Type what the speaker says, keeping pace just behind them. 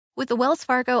With the Wells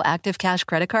Fargo Active Cash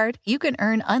Credit Card, you can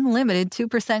earn unlimited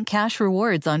 2% cash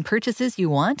rewards on purchases you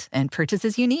want and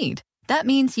purchases you need. That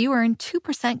means you earn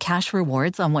 2% cash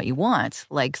rewards on what you want,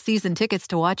 like season tickets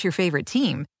to watch your favorite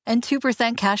team, and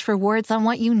 2% cash rewards on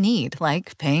what you need,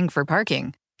 like paying for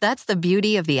parking. That's the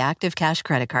beauty of the Active Cash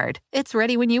Credit Card. It's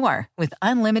ready when you are, with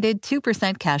unlimited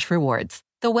 2% cash rewards.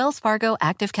 The Wells Fargo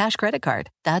Active Cash Credit Card.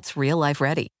 That's real life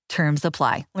ready. Terms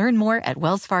apply. Learn more at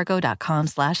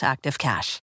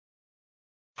wellsfargo.com/activecash.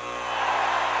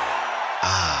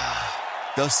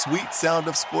 The sweet sound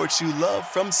of sports you love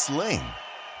from Sling.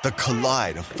 The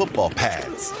collide of football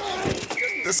pads.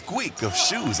 The squeak of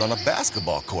shoes on a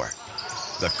basketball court.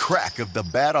 The crack of the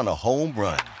bat on a home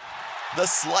run. The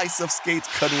slice of skates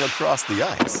cutting across the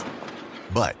ice.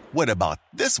 But what about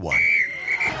this one?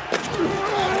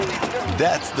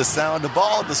 That's the sound of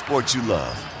all the sports you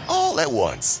love, all at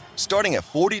once. Starting at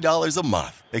 $40 a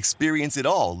month. Experience it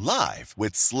all live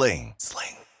with Sling.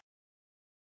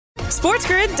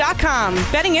 SportsGrid.com.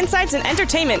 Betting insights and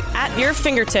entertainment at your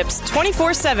fingertips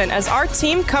 24/7 as our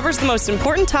team covers the most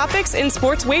important topics in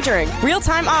sports wagering.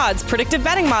 Real-time odds, predictive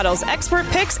betting models, expert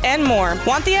picks, and more.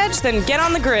 Want the edge? Then get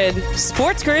on the grid.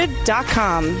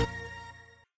 SportsGrid.com.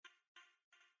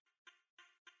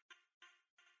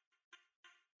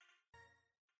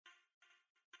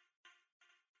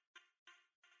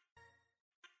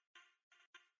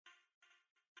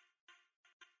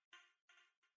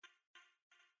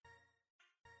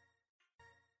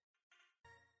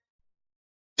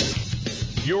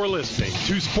 You're listening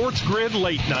to Sports Grid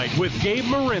Late Night with Gabe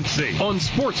Morency on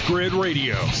Sports Grid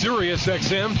Radio, Sirius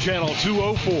XM Channel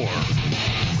 204.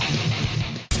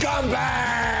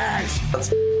 Scumbags!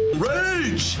 Let's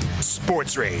rage!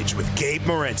 Sports Rage with Gabe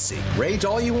Morency. Rage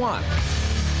all you want.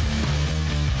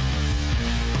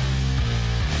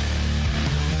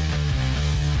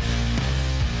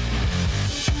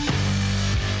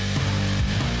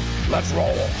 Let's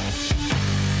roll.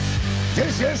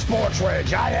 This is Sports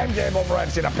Rage. I am Gabe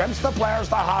Morency. The pimps, the players,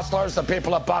 the hustlers, the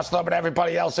people that bust them, and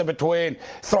everybody else in between,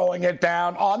 throwing it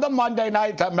down on the Monday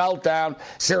night meltdown.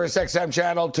 Sirius XM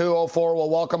Channel 204 will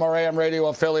welcome our AM radio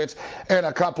affiliates in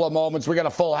a couple of moments. We got a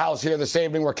full house here this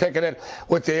evening. We're kicking it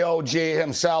with the OG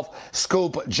himself.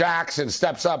 Scoop Jackson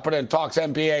steps up and talks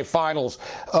NBA Finals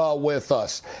with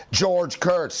us. George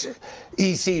Kurtz,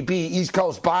 ECB, East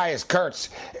Coast Bias. Kurtz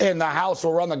in the house.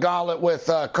 We'll run the gauntlet with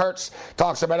Kurtz.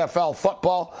 Talk some NFL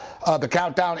football. The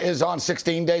countdown is on,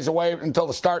 16 days away until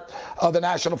the start of the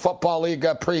National Football League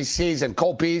preseason.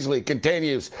 Cole Beasley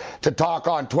continues to talk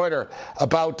on Twitter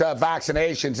about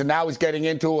vaccinations, and now he's getting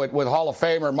into it with Hall of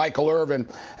Famer Michael Irvin.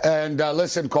 And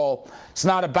listen, Cole, it's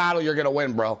not a battle you're going to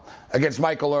win, bro, against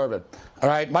Michael Irvin. All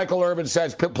right? Michael Irvin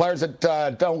says players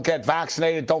that don't get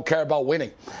vaccinated don't care about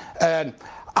winning. And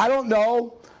I don't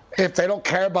know if they don't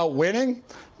care about winning,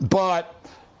 but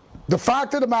the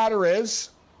fact of the matter is,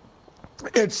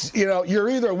 it's,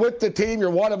 you're either with the team, you're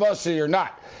one of us, or you're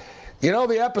not. You know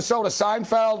the episode of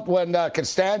Seinfeld when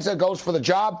Costanza goes for the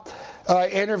job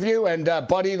interview and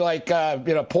Buddy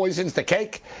poisons the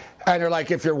cake, and they're like,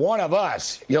 if you're one of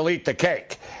us, you'll eat the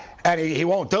cake, and he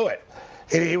won't do it.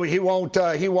 He won't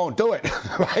do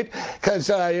it, right? Because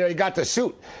he got the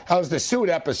suit. That was the suit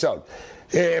episode.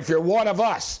 If you're one of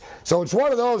us, so it's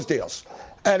one of those deals.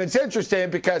 And it's interesting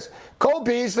because Cole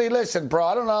Beasley, listen, bro,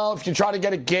 I don't know if you're trying to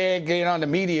get a gig, on the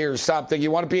media or something,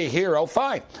 you want to be a hero,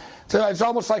 fine. So it's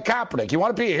almost like Kaepernick. You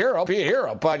want to be a hero,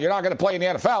 but you're not going to play in the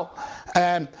NFL.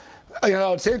 And,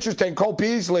 it's interesting. Cole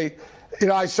Beasley,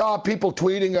 I saw people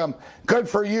tweeting him, good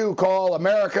for you, Cole.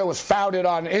 America was founded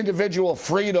on individual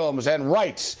freedoms and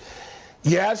rights.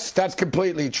 Yes, that's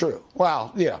completely true.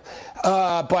 Well, yeah.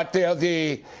 But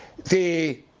the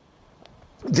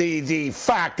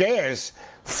fact is,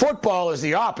 football is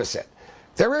the opposite.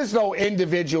 There is no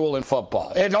individual in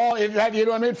football. You know what I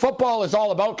mean? Football is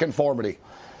all about conformity.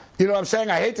 You know what I'm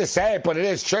saying? I hate to say it, but it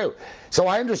is true. So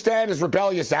I understand his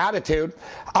rebellious attitude.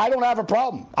 I don't have a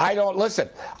problem. Listen,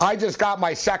 I just got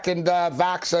my second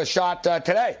vax shot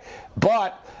today.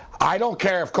 But I don't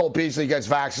care if Cole Beasley gets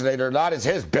vaccinated or not. It's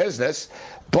his business.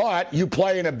 But you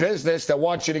play in a business that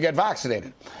wants you to get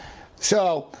vaccinated.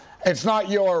 So it's not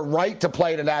your right to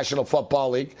play in the National Football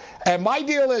League. And my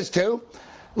deal is, too,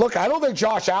 look, I don't think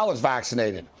Josh Allen's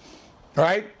vaccinated,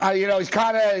 right?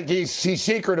 He's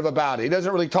secretive about it. He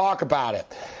doesn't really talk about it,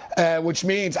 which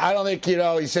means I don't think, he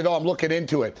said, I'm looking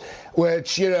into it,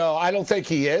 which, I don't think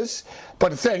he is.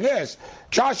 But the thing is,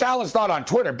 Josh Allen's not on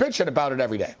Twitter bitching about it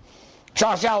every day.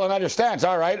 Josh Allen understands,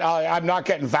 all right, I'm not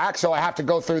getting vaxxed, so I have to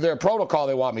go through their protocol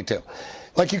they want me to.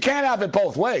 Like, you can't have it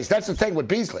both ways. That's the thing with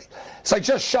Beasley. It's like,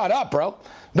 just shut up, bro.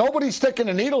 Nobody's sticking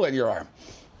a needle in your arm.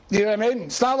 You know what I mean?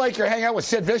 It's not like you're hanging out with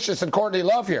Sid Vicious and Courtney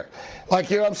Love here.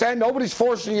 Like, you know what I'm saying? Nobody's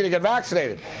forcing you to get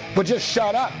vaccinated. But just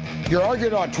shut up. You're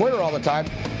arguing on Twitter all the time.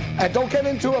 And don't get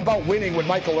into about winning with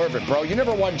Michael Irvin, bro. You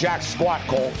never won jack squat,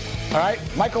 Cole. All right?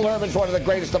 Michael Irvin's one of the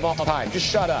greatest of all time. Just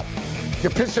shut up.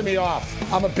 You're pissing me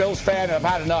off. I'm a Bills fan and I've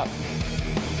had enough.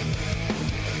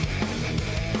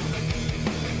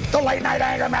 The late night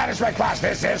anger management class.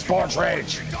 This is Sports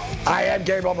Rage. I am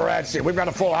Gabe Morency. We've got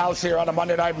a full house here on a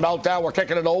Monday Night Meltdown. We're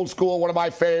kicking it old school. One of my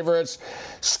favorites,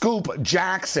 Scoop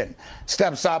Jackson,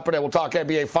 steps up and we'll talk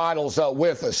NBA Finals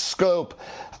with Scoop.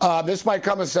 This might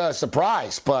come as a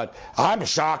surprise, but I'm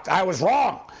shocked. I was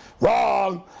wrong.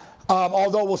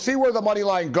 Although we'll see where the money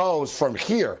line goes from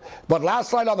here. But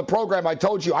last night on the program, I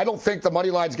told you I don't think the money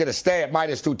line's going to stay at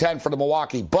minus 210 for the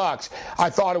Milwaukee Bucks. I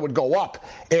thought it would go up.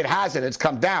 It hasn't. It's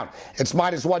come down. It's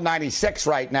minus 196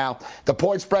 right now. The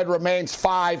point spread remains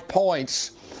 5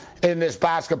 points in this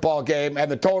basketball game, and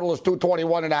the total is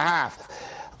 221.5.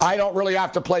 I don't really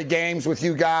have to play games with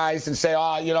you guys and say,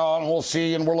 we'll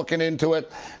see and we're looking into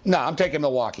it. No, I'm taking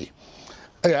Milwaukee.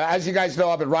 As you guys know,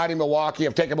 I've been riding Milwaukee.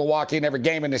 I've taken Milwaukee in every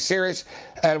game in this series,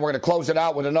 and we're going to close it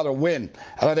out with another win.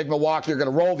 And I think Milwaukee are going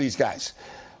to roll these guys.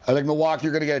 I think Milwaukee are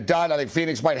going to get it done. I think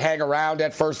Phoenix might hang around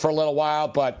at first for a little while,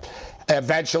 but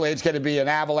eventually it's going to be an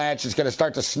avalanche. It's going to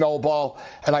start to snowball,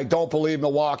 and I don't believe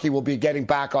Milwaukee will be getting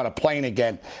back on a plane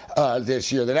again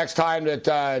this year. The next time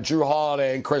that Drew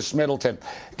Holiday and Chris Middleton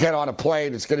get on a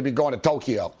plane, it's going to be going to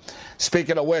Tokyo.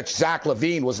 Speaking of which, Zach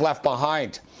LaVine was left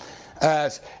behind.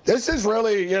 This is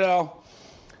really,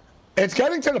 it's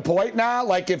getting to the point now,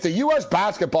 like if the U.S.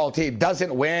 basketball team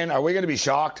doesn't win, are we going to be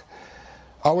shocked?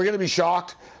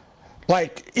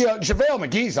 Like, JaVale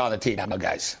McGee's on the team now,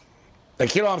 guys.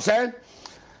 Like, you know what I'm saying?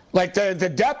 Like, the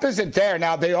depth isn't there.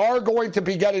 Now, they are going to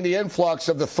be getting the influx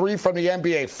of the three from the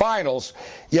NBA Finals,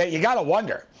 yet you got to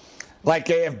wonder. Like,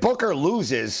 if Booker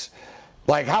loses,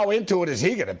 like, how into it is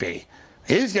he going to be?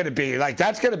 He's going to be, like,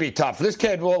 that's going to be tough. This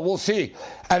kid, we'll see.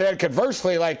 And then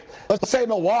conversely, like, let's say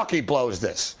Milwaukee blows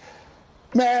this.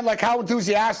 Man, like, how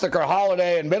enthusiastic are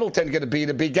Holiday and Middleton going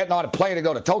to be getting on a plane to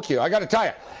go to Tokyo? I got to tell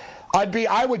you,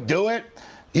 I would do it.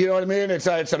 You know what I mean? It's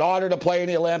an honor to play in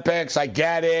the Olympics. I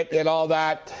get it and all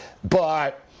that.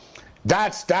 But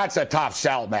that's a tough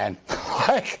sell, man.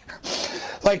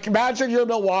 Like, imagine you're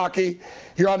Milwaukee.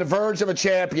 You're on the verge of a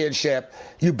championship.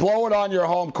 You blow it on your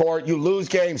home court. You lose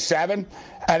game 7.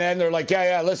 And then they're like,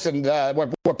 yeah, listen,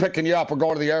 we're picking you up. We're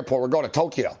going to the airport. We're going to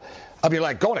Tokyo. I'll be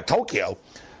like, going to Tokyo?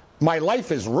 My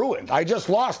life is ruined. I just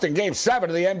lost in game 7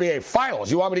 of the NBA Finals.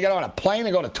 You want me to get on a plane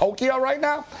and go to Tokyo right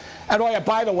now? And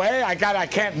by the way, I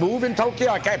can't move in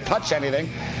Tokyo. I can't touch anything.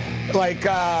 Like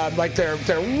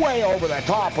they're way over the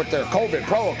top with their COVID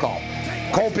protocol.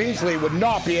 Cole Beasley would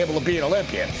not be able to be an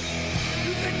Olympian.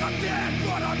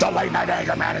 The late night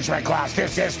anger management class.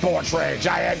 This is Sports Rage.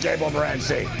 I am Gabe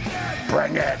Morency.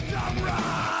 Bring it.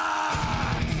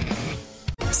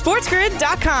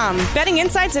 SportsGrid.com. Betting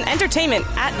insights and entertainment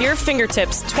at your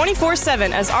fingertips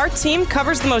 24/7 as our team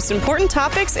covers the most important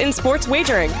topics in sports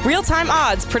wagering. Real-time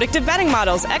odds, predictive betting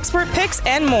models, expert picks,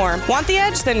 and more. Want the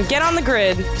edge? Then get on the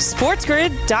grid.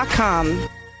 SportsGrid.com.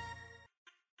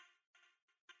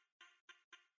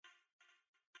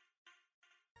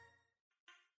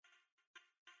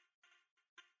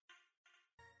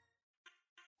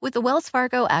 With the Wells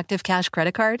Fargo Active Cash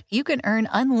Credit Card, you can earn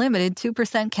unlimited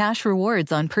 2% cash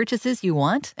rewards on purchases you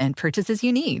want and purchases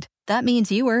you need. That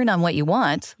means you earn on what you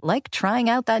want, like trying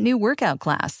out that new workout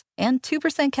class, and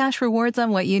 2% cash rewards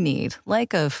on what you need,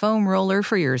 like a foam roller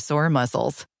for your sore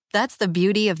muscles. That's the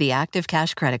beauty of the Active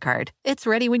Cash Credit Card. It's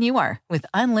ready when you are, with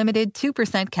unlimited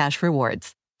 2% cash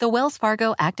rewards. The Wells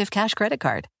Fargo Active Cash Credit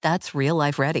Card. That's real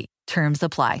life ready. Terms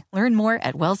apply. Learn more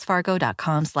at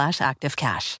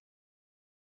wellsfargo.com/activecash.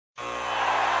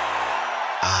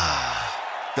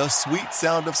 The sweet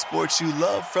sound of sports you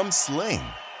love from Sling.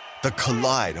 The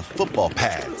collide of football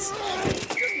pads.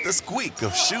 The squeak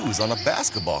of shoes on a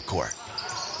basketball court.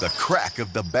 The crack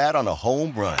of the bat on a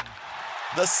home run.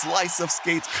 The slice of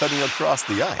skates cutting across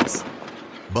the ice.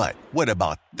 But what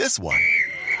about this one?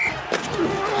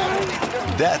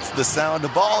 That's the sound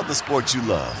of all the sports you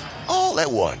love, all at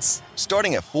once.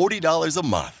 Starting at $40 a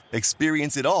month.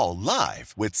 Experience it all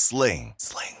live with Sling.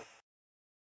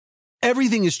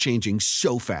 Everything is changing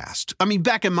so fast. I mean,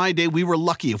 back in my day, we were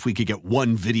lucky if we could get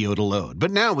one video to load. But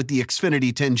now with the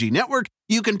Xfinity 10G network,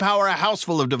 you can power a house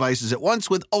full of devices at once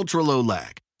with ultra-low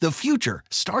lag. The future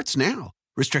starts now.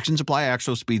 Restrictions apply.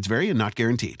 Actual speeds vary and not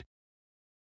guaranteed.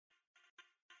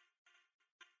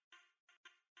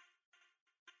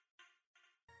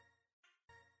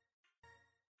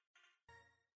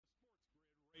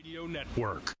 Radio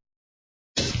Network.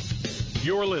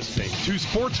 You're listening to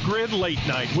Sports Grid Late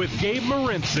Night with Gabe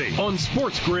Morency on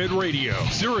Sports Grid Radio,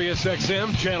 Sirius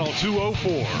XM Channel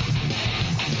 204.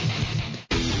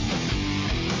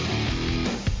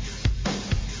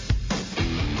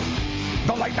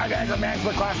 The late night anger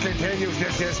management class continues.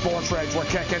 This is Sports Rage. We're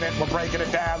kicking it. We're breaking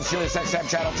it down. Sirius XM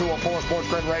Channel 204, Sports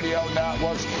Grid Radio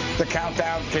Networks. The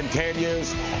countdown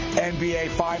continues. NBA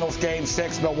Finals Game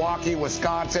 6, Milwaukee,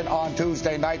 Wisconsin on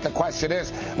Tuesday night. The question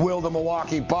is, will the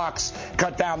Milwaukee Bucks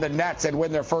cut down the Nets and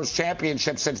win their first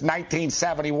championship since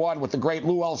 1971 with the great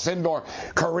Lou Alcindor,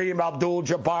 Kareem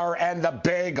Abdul-Jabbar, and the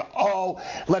Big O?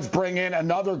 Let's bring in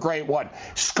another great one.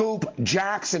 Scoop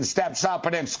Jackson steps up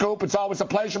and in. Scoop, it's always a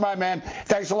pleasure, my man.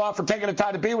 Thanks a lot for taking the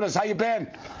time to be with us. How you been?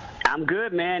 I'm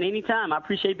good, man. Anytime. I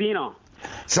appreciate being on.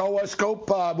 So,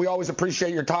 Scoop, we always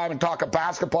appreciate your time and talk of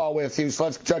basketball with you, so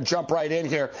let's jump right in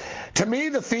here. To me,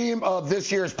 the theme of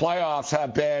this year's playoffs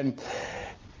have been,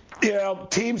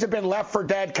 teams have been left for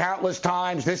dead countless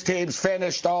times. This team's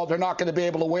finished. Oh, they're not going to be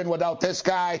able to win without this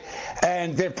guy.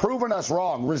 And they've proven us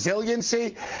wrong.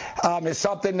 Resiliency is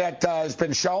something that has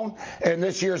been shown in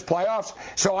this year's playoffs.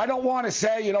 So I don't want to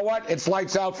say, it's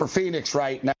lights out for Phoenix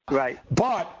right now. Right.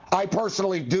 But I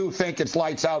personally do think it's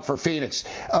lights out for Phoenix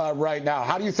right now.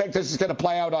 How do you think this is going to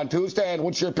play out on Tuesday, and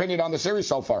what's your opinion on the series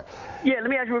so far? Yeah, let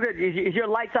me ask you real good. Is your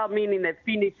lights out meaning that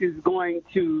Phoenix is going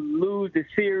to lose the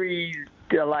series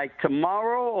like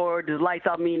tomorrow, or does lights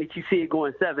out mean that you see it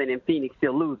going 7 and Phoenix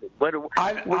still losing?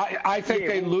 I think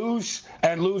they lose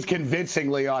and lose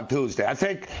convincingly on Tuesday. I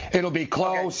think it'll be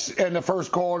close in the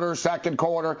first quarter, second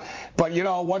quarter. But,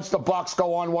 once the Bucks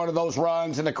go on one of those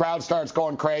runs and the crowd starts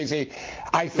going crazy,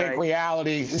 I think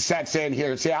reality sets in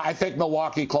here. See, I think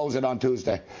Milwaukee close it on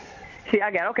Tuesday. See,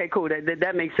 I got it. Okay, cool.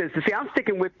 That makes sense. See, I'm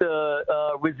sticking with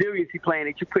the resiliency plan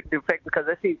that you put into effect because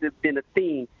that seems to have been a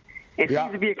theme. It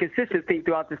seems to be a consistent thing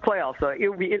throughout this playoff. So it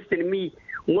will be interesting to me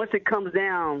once it comes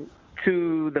down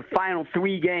to the final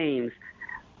 3 games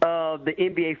of the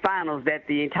NBA Finals that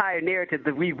the entire narrative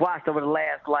that we've watched over the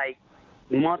last,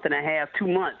 month and a half, 2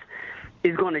 months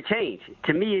is going to change.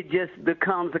 To me, it just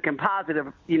becomes a composite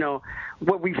of,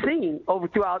 what we've seen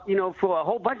throughout, for a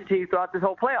whole bunch of teams throughout this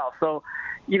whole playoff. So,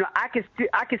 I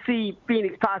can see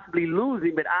Phoenix possibly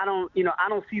losing, but I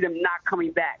don't see them not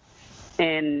coming back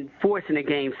and forcing a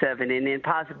Game 7 and then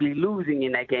possibly losing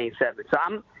in that Game 7. So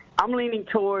I'm leaning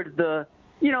towards the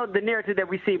narrative that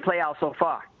we've seen play out so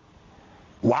far.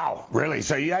 Wow, really?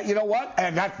 So, yeah, you know what?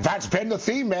 And that's been the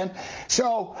theme, man.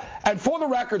 So, and for the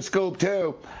record, Scoop,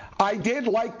 too, I did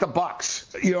like the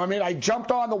Bucks. I jumped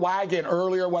on the wagon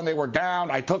earlier when they were down.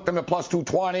 I took them at plus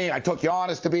 220. I took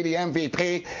Giannis to be the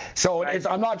MVP. So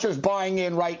I'm not just buying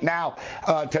in right now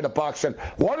to the Bucks. And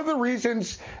one of the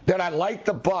reasons that I liked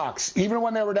the Bucks, even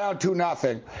when they were down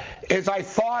 2-0, is I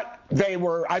thought they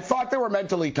were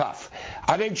mentally tough.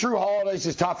 I think Drew Holiday's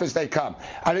as tough as they come.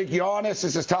 I think Giannis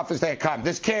is as tough as they come.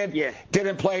 This kid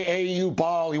didn't play AAU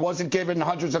ball. He wasn't given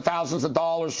hundreds of thousands of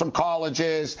dollars from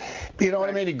colleges. You know what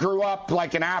I mean? He grew up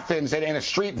like in Athens in a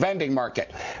street vending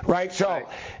market, right? So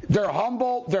they're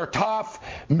humble, they're tough.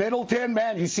 Middleton,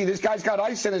 man, you see this guy's got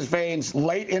ice in his veins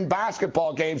late in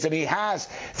basketball games, and he has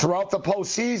throughout the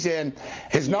postseason.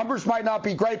 His numbers might not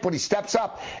be great, but he steps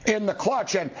up in the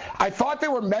clutch. And I thought they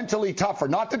were mentally tougher,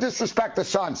 not to disrespect the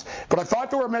Suns, but I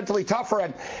thought they were mentally tougher.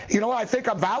 And I think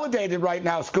I'm validated right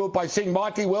now, Scoop, by seeing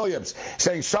Monty Williams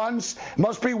saying Suns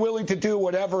must be willing to do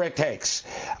whatever it takes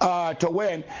to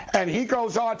win. And he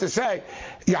goes on to say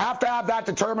you have to have that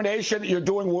determination. You're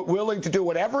willing to do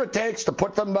whatever it takes to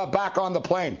put them back on the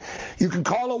plane. You can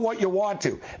call it what you want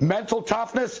to. Mental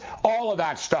toughness, all of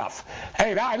that stuff.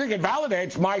 Hey, I think it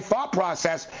validates my thought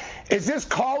process. Is this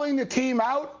calling the team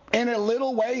out in a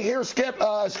little way here,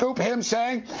 Scoop, him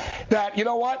saying that, you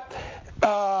know what,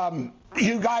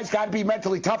 you guys got to be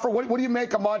mentally tougher? What do you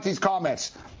make of Monty's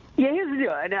comments? Yeah, here's the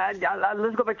deal. And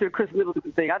let's go back to the Chris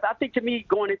Middleton thing. I think to me,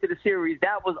 going into the series,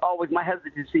 that was always my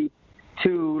hesitancy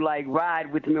to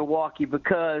ride with Milwaukee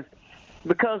because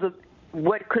of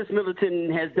what Chris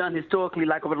Middleton has done historically,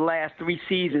 over the last 3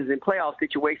 seasons in playoff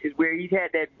situations, where he's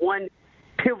had that one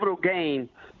pivotal game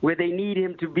where they need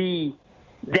him to be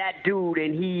that dude,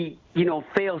 and he,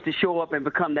 fails to show up and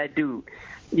become that dude.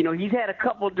 He's had a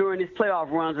couple during his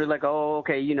playoff runs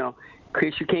where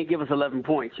Chris, you can't give us 11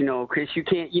 points. Chris, you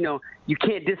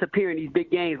can't disappear in these big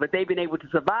games, but they've been able to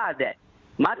survive that.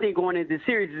 My thing going into the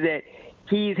series is that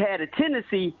he's had a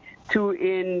tendency to,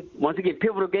 in, once again,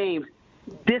 pivotal games,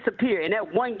 disappear. And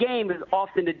that one game is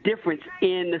often the difference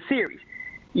in the series.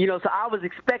 So I was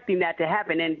expecting that to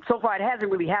happen. And so far it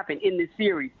hasn't really happened in this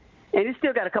series. And he's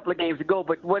still got a couple of games to go.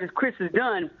 But what Chris has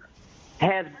done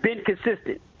has been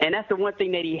consistent. And that's the one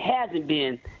thing that he hasn't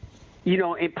been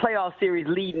in playoff series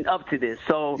leading up to this.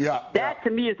 So that to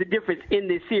me is the difference in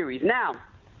this series. Now,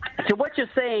 to what you're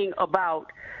saying about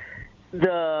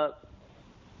the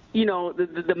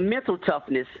mental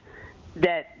toughness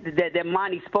that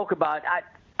Monty spoke about,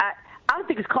 I don't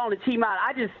think it's calling the team out.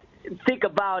 I just think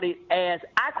about it as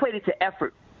I equate it to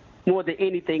effort more than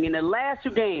anything. In the last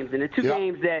 2 games, in the 2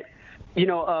 games that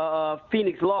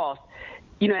Phoenix lost,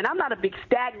 and I'm not a big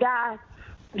stat guy,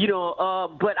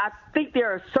 but I think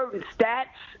there are certain stats,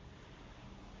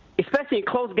 especially in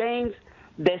close games,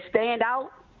 that stand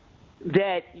out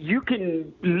that you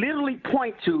can literally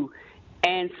point to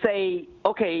and say,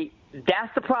 okay,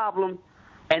 that's the problem,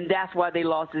 and that's why they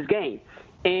lost this game.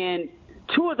 And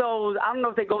 2 of those, I don't know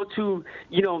if they go to,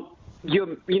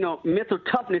 your mental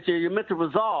toughness or your mental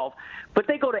resolve, but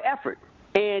they go to effort.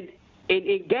 And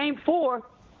in Game 4,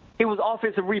 it was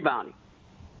offensive rebounding.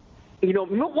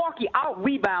 Milwaukee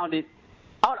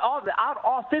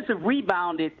out-offensive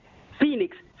rebounded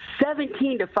Phoenix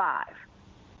 17-5.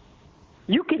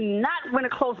 You cannot win a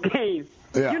close game.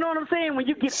 Yeah. You know what I'm saying? When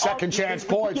you get second chance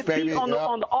points, baby, on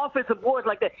the offensive boards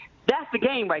like that, that's the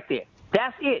game right there.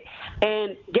 That's it.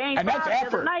 And Game 5 that's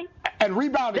effort. The other night, and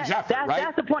rebounding is effort, right?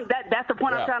 That's the point. That's the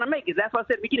point I'm trying to make. Is that's what I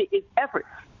said at the beginning. It's effort.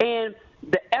 And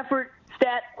the effort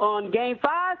stat on Game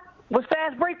 5 was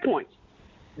fast break points.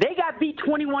 They got beat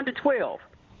 21-12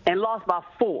 and lost by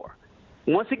 4.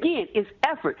 Once again, it's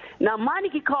effort. Now, Monty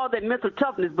can call that mental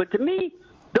toughness, but to me,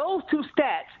 those 2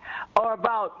 stats are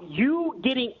about you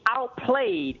getting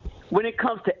outplayed when it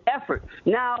comes to effort.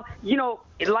 Now,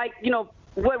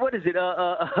 what is it?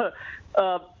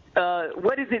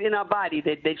 What is it in our body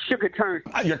that sugar turns?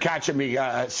 You're catching me,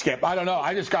 Skip. I don't know.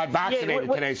 I just got vaccinated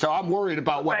today, so I'm worried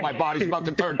about what my body's about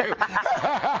to turn to. No,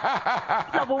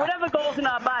 but whatever goes in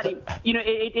our body,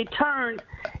 it turns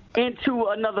into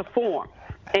another form.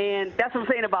 And that's what I'm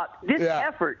saying about this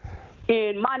effort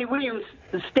in Monty Williams'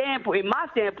 standpoint, in my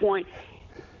standpoint,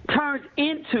 turns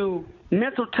into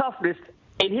mental toughness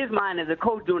in his mind as a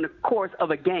coach during the course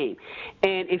of a game.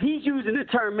 And if he's using the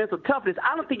term mental toughness,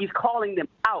 I don't think he's calling them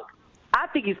out. I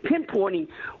think he's pinpointing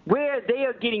where they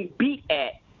are getting beat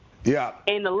at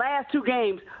in the last 2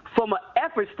 games from an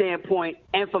effort standpoint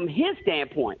and from his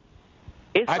standpoint.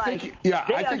 I think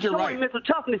you're right. Mental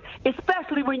toughness,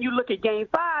 especially when you look at Game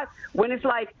 5, when it's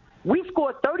like we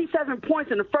scored 37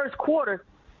 points in the first quarter,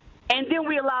 and then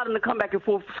we allowed them to come back and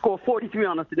score 43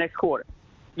 on us the next quarter.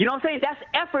 You know what I'm saying? That's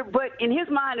effort, but in his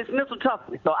mind, it's mental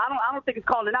toughness. So I don't think it's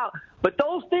calling out. But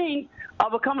those things are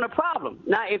becoming a problem.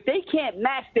 Now, if they can't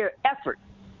match their effort,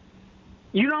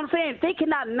 you know what I'm saying? If they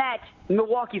cannot match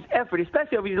Milwaukee's effort,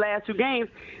 especially over these last 2 games,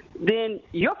 then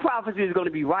your prophecy is going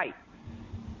to be right.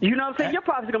 You know what I'm saying? Your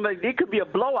prophecy is going to be, it could be a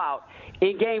blowout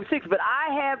in Game 6. But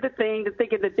I have the thing to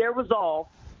thinking that their resolve,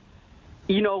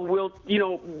 will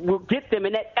get them,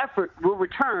 and that effort will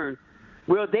return.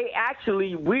 Well, they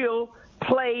actually will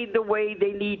play the way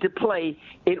they need to play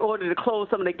in order to close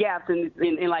some of the gaps in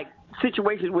like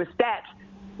situations where stats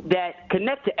that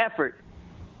connect to effort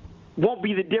won't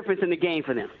be the difference in the game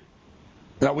for them.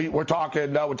 Now, we're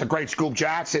talking with the great Scoop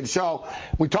Jackson. So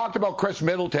we talked about Chris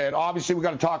Middleton. Obviously, we've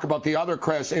got to talk about the other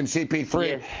Chris in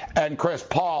CP3 and Chris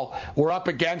Paul. We're up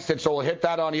against it, so we'll hit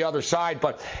that on the other side.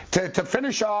 But to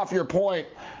finish off your point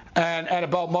and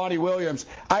about Monty Williams,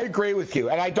 I agree with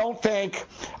you. And I don't think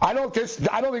this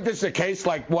is a case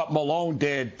like what Malone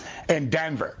did in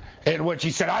Denver, in which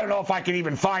he said, I don't know if I can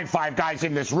even find 5 guys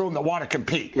in this room that want to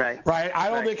compete. Right?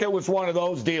 I don't think it was one of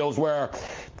those deals where,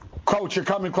 Coach, you're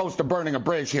coming close to burning a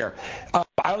bridge here.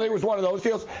 I don't think it was one of those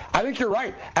deals. I think you're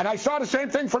right. And I saw the same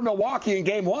thing from Milwaukee in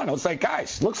Game 1. I was like,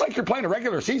 guys, looks like you're playing a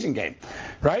regular season game,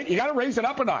 right? You got to raise it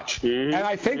up a notch. Mm-hmm. And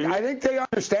I think they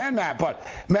understand that. But,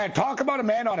 man, talk about a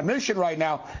man on a mission right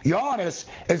now. Giannis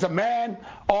is a man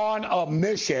on a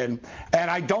mission, and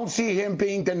I don't see him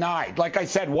being denied. Like I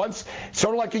said, once,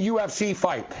 sort of like a UFC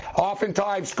fight.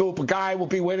 Oftentimes, Scoop, a guy will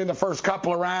be winning the first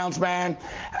couple of rounds, man.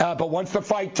 But once the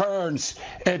fight turns,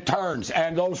 it turns.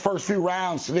 And those first few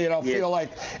rounds, feel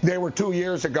like they were 2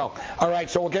 years ago. All right,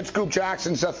 so we'll get Scoop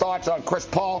Jackson's thoughts on Chris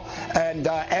Paul and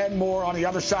more on the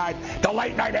other side. The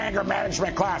late night anger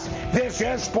management class. This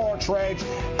is Sports Rage.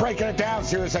 Breaking it down,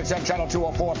 Sirius XM Channel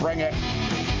 204. Bring it.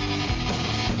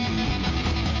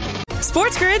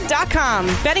 SportsGrid.com.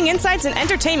 Betting insights and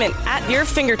entertainment at your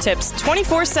fingertips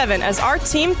 24/7 as our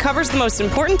team covers the most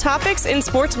important topics in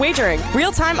sports wagering.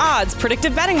 Real-time odds,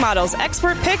 predictive betting models,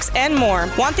 expert picks, and more.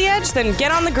 Want the edge? Then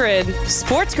get on the grid.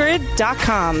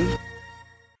 SportsGrid.com.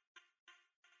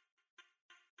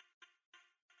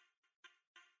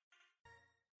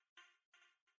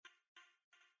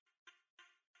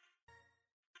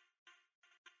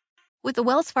 With the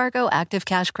Wells Fargo Active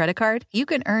Cash Credit Card, you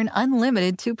can earn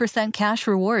unlimited 2% cash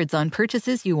rewards on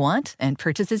purchases you want and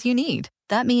purchases you need.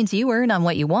 That means you earn on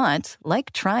what you want,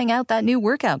 like trying out that new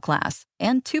workout class,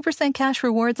 and 2% cash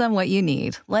rewards on what you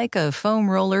need, like a foam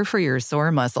roller for your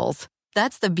sore muscles.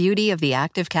 That's the beauty of the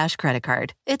Active Cash Credit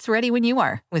Card. It's ready when you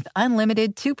are, with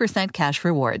unlimited 2% cash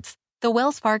rewards. The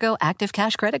Wells Fargo Active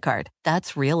Cash Credit Card.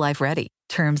 That's real life ready.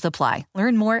 Terms apply.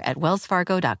 Learn more at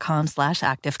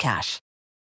wellsfargo.com/activecash.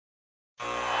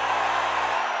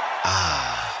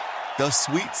 The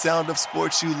sweet sound of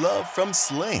sports you love from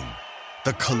Sling.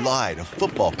 The collide of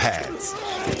football pads.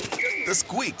 The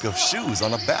squeak of shoes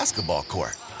on a basketball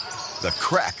court. The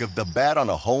crack of the bat on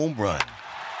a home run.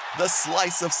 The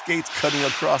slice of skates cutting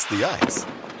across the ice.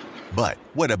 But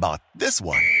what about this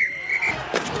one?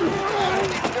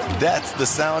 That's the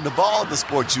sound of all the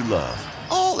sports you love,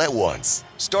 all at once.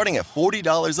 Starting at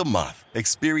 $40 a month.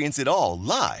 Experience it all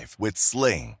live with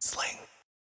Sling.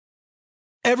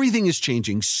 Everything is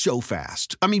changing so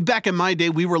fast. I mean, back in my day,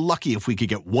 we were lucky if we could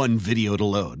get one video to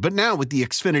load. But now with the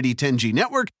Xfinity 10G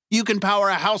network, you can power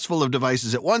a house full of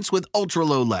devices at once with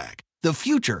ultra-low lag. The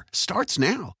future starts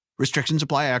now. Restrictions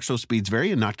apply. Actual speeds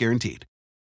vary and not guaranteed.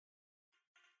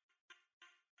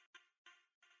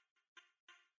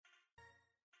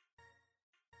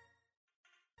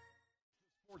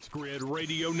 Sports Grid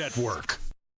Radio Network.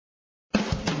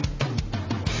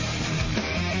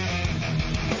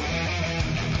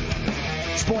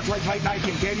 Sports Late Night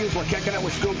continues. We're kicking it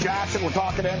with Scoop Jackson. We're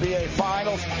talking NBA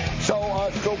Finals. So,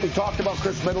 Scoop, we talked about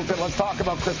Chris Middleton. Let's talk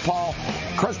about Chris Paul.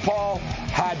 Chris Paul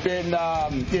had been,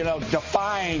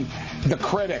 defying the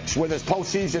critics with his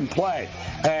postseason play.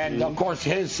 And, of course,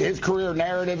 his career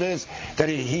narrative is that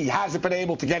he hasn't been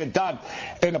able to get it done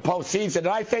in the postseason. And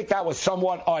I think that was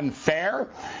somewhat unfair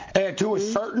to a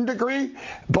certain degree.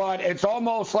 But it's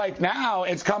almost like now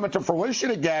it's coming to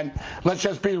fruition again. Let's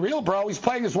just be real, bro. He's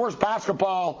playing his worst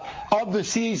basketball of the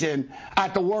season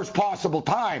at the worst possible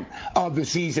time of the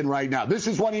season right now. This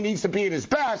is when he needs to be at his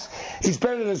best. He's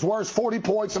been at his worst, 40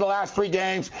 points in the last 3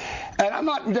 games. And I'm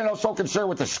not, so concerned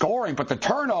with the scoring, but the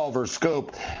turnovers,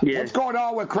 Scoop. Yeah. What's going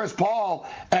on with Chris Paul?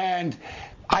 And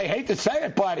I hate to say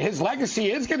it, but his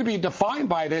legacy is going to be defined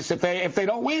by this if they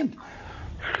don't win.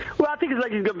 Well, I think his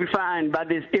legacy is going to be defined by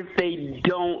this if they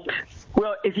don't.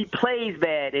 Well, if he plays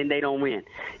bad and they don't win.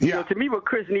 Yeah. To me, what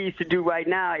Chris needs to do right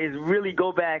now is really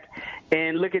go back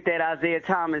and look at that Isaiah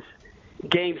Thomas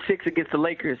Game 6 against the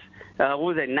Lakers. What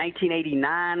was that,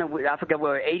 1989? I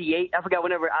forgot, 88? I forgot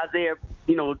whenever Isaiah,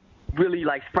 really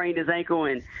sprained his ankle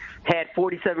and had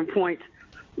 47 points,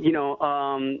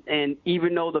 and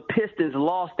even though the Pistons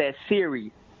lost that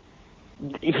series,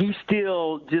 he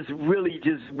still just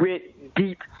went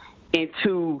deep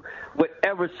into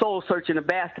whatever soul searching a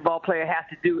basketball player has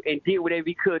to do and did whatever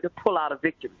he could to pull out a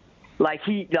victory.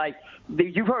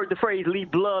 You've heard the phrase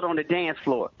 "leave blood on the dance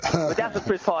floor," but that's what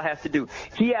Chris Paul has to do.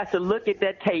 He has to look at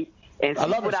that tape and see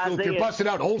what Isaiah. You're busting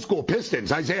out old school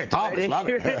Pistons, Isaiah Thomas. Love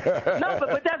it. No,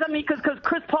 but that's because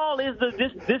Chris Paul is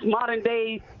this modern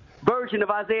day version of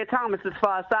Isaiah Thomas as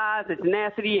far as size and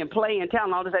tenacity and play and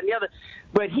talent, all this and the other.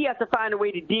 But he has to find a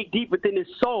way to dig deep within his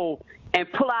soul and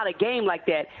pull out a game like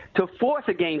that to force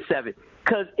a Game 7.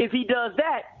 Because if he does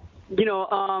that,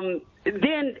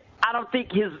 then I don't think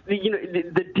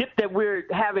the dip that we're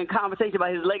having conversation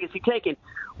about his legacy taking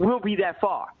will be that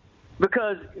far.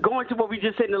 Because going to what we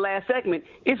just said in the last segment,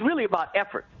 it's really about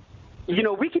effort.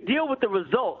 We can deal with the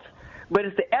results, but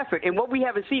it's the effort. And what we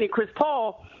haven't seen in Chris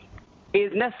Paul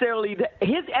is necessarily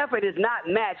his effort is not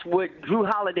matched what Drew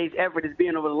Holiday's effort has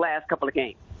been over the last couple of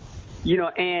games.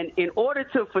 And in order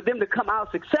for them to come out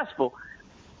successful,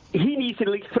 he needs to at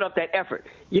least put up that effort.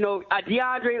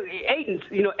 DeAndre Ayton's,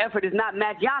 effort is not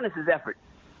match Giannis's effort.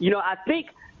 I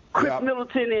think Chris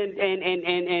Middleton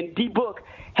and D Book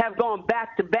have gone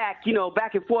back to back,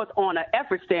 back and forth on an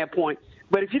effort standpoint.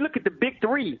 But if you look at the big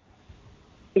three,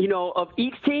 of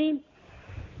each team,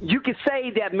 you could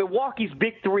say that Milwaukee's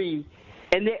big three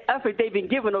and the effort they've been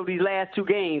given over these last 2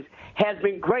 games has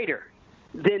been greater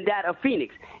than that of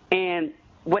Phoenix. And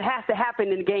what has to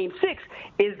happen in Game 6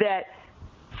 is that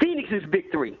Phoenix's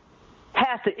big three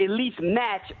has to at least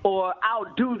match or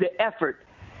outdo the effort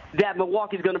that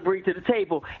Milwaukee's going to bring to the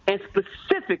table. And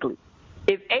specifically,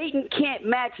 if Ayton can't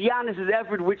match Giannis's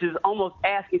effort, which is almost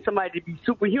asking somebody to be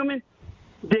superhuman,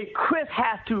 then Chris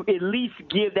has to at least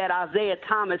give that Isaiah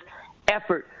Thomas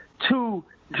effort to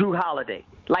Drew Holiday.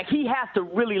 He has to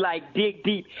really dig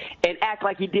deep and act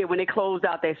like he did when they closed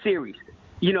out that series,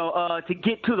 to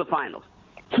get to the finals.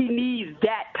 He needs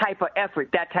that type of effort,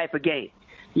 that type of game,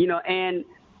 and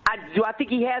I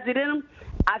think he has it in him.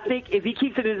 I think if he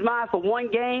keeps it in his mind for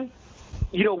one game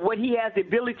what he has the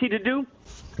ability to do,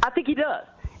 I think he does.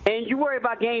 And you worry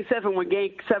about Game 7 when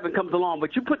Game 7 comes along,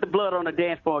 but you put the blood on the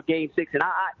dance floor of Game 6, and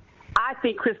I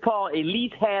think Chris Paul at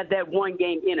least has that one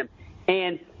game in him.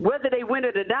 And whether they win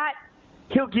it or not,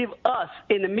 he'll give us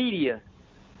in the media,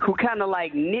 who kind of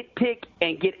like nitpick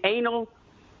and get anal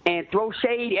and throw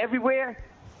shade everywhere,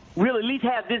 we'll at least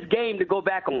have this game to go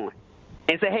back on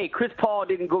and say, hey, Chris Paul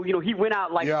didn't go, he went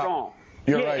out like strong.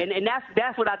 You're right. And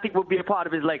that's what I think will be a part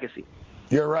of his legacy.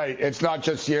 You're right. It's not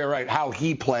just, how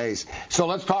he plays. So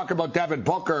let's talk about Devin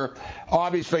Booker.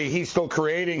 Obviously, he's still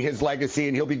creating his legacy,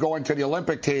 and he'll be going to the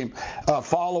Olympic team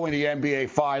following the NBA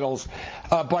Finals.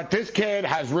 But this kid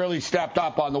has really stepped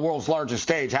up on the world's largest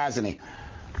stage, hasn't he?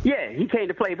 Yeah, he came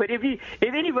to play. But if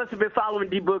any of us have been following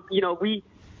D-Book, we,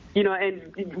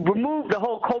 and remove the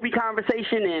whole Kobe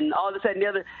conversation and all this, that, and the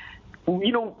other,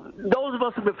 those of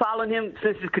us who've been following him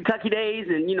since his Kentucky days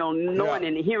and, knowing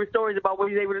and hearing stories about what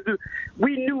he's able to do,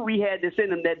 we knew we had this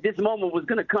in him, that this moment was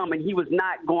going to come and he was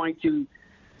not going to,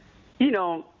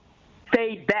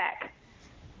 fade back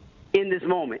in this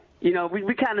moment.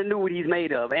 We kind of knew what he's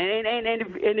made of. And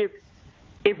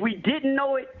if we didn't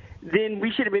know it, then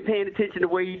we should have been paying attention to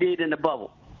what he did in the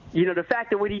bubble. The fact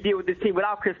that what he did with this team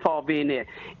without Chris Paul being there,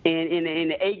 and in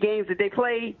the 8 games that they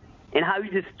played, and how he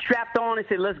just strapped on and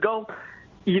said, let's go.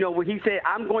 When he said,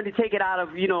 I'm going to take it out of,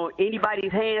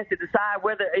 anybody's hands to decide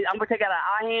whether – I'm going to take it out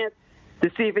of our hands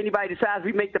to see if anybody decides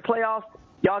we make the playoffs.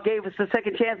 Y'all gave us a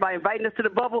second chance by inviting us to the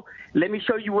bubble. Let me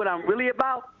show you what I'm really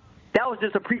about. That was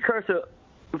just a precursor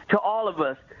to all of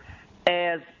us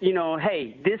as,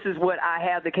 hey, this is what I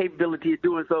have the capability of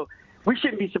doing. So we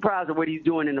shouldn't be surprised at what he's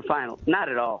doing in the finals. Not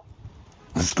at all.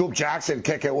 Scoop Jackson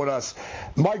kick it with us.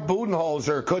 Mike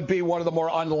Budenholzer could be one of the more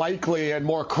unlikely and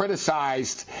more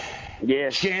criticized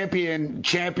champion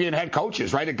head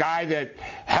coaches, right? A guy that,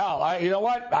 you know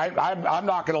what? I'm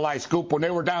not going to lie, Scoop. When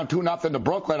they were down 2-0 to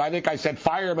Brooklyn, I think I said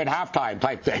fire him at halftime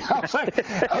type thing. I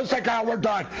was like, oh, we're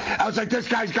done. I was like, this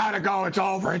guy's got to go. It's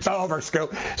over,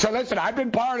 Scoop. So listen, I've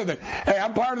been part of it. Hey,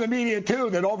 I'm part of the media too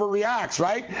that overreacts,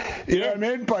 right? You know what I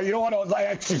mean? But you don't want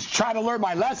to just try to learn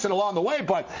my lesson along the way.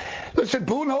 But listen,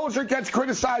 Budenholzer gets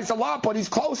criticized a lot, but he's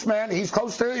close, man. He's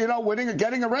close to winning or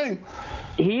getting a ring.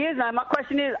 He is. Now, my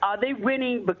question is, are they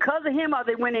winning because of him, or are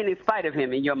they winning in spite of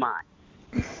him, in your mind?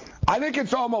 I think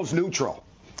it's almost neutral.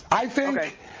 I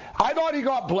thought he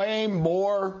got blamed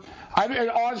more.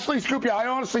 Honestly, Scoopy, I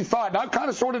honestly thought, and I've kind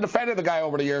of sort of defended the guy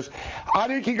over the years, I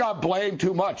think he got blamed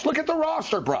too much. Look at the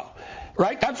roster, bro.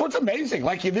 Right? That's what's amazing.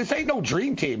 This ain't no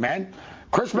dream team, man.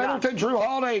 Chris Middleton, Drew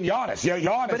Holiday, and Giannis. Yeah,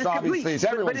 Giannis obviously is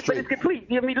everyone's dream. But it's complete.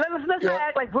 I mean, let's not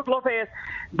act like Brook Lopez.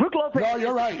 Brook Lopez no,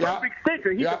 you're right. is a perfect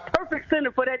center. He's a perfect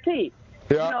center for that team.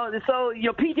 Yeah. So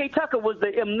P.J. Tucker was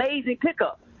the amazing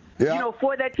pickup.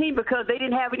 For that team because they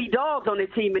didn't have any dogs on their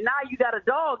team, and now you got a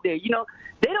dog there.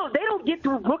 They don't get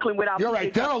through Brooklyn without. You're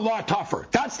right. They're a lot tougher.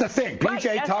 That's the thing.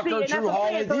 P.J. Tucker, Drew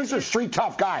Holiday, these are street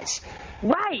tough guys.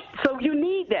 Right. So you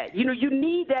need that. You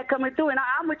need that coming through. And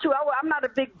I'm with you. I'm not a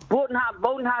big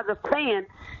Budenholzer fan,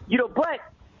 but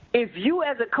if you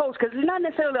as a coach, because it's not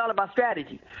necessarily all about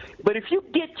strategy, but if you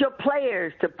get your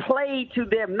players to play to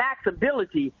their max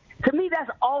ability, to me, that's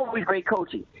always great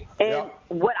coaching. And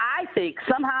what I think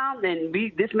somehow, and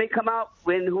this may come out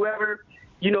when whoever,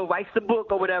 writes the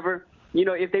book or whatever,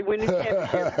 if they win the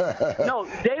championship. No,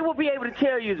 they will be able to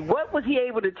tell you what was he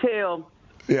able to tell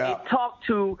and talk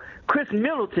to Chris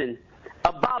Middleton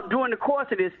about during the course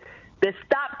of this that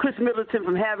stopped Chris Middleton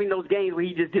from having those games where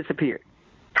he just disappeared.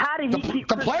 How did he keep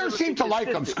the players seem to like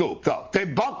him, Scoop, though. The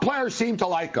Buck players seem to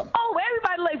like him. Oh,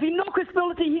 everybody likes him. Chris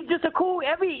Middleton, he's just a cool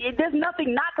there's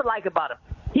nothing not to like about him.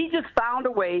 He just found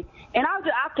a way, and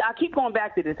I'll keep going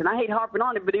back to this, and I hate harping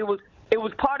on it, but it was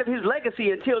part of his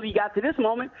legacy until he got to this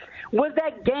moment, was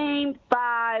that Game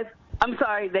 5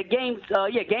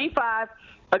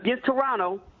 against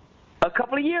Toronto a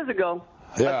couple of years ago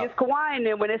against Kawhi and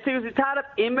them when that series was tied up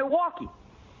in Milwaukee.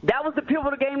 That was the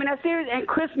pivotal game in that series, and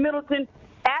Chris Middleton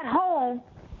at home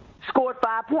scored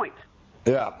 5 points.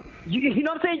 Yeah. You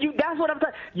know what I'm saying? That's what I'm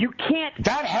saying. You can't.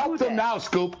 That helped them now,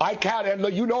 Scoop. I can't. And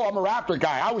I'm a Raptor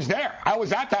guy. I was there. I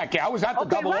was at that game. I was at the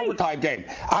double overtime game.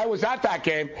 I was at that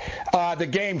game. The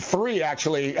game 3,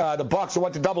 actually. The Bucks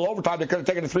went to double overtime. They could have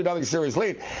taken a 3-0 series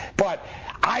lead. But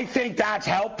I think that's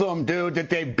helped them, dude, that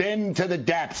they've been to the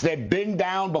depths. They've been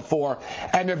down before.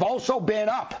 And they've also been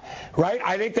up, right?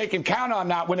 I think they can count on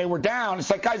that when they were down.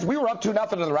 It's like, guys, we were up 2-0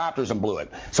 to the Raptors and blew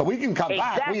it. So we can come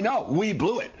back. We know. We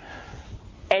blew it.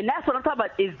 And that's what I'm talking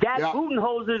about, is that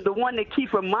Budenholzer the one that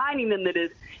keeps reminding them of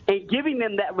this and giving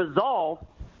them that resolve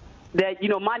that,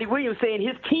 Monty Williams saying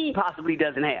his team possibly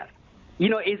doesn't have. You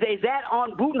know, is that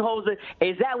on Budenholzer?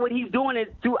 Is that what he's doing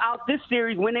throughout this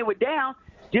series when they were down?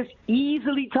 Just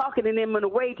easily talking to them in a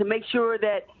way to make sure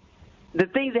that the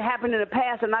things that happened in the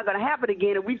past are not going to happen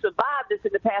again. And we survived this in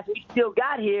the past. We still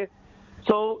got here.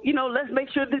 So, you know, let's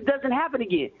make sure this doesn't happen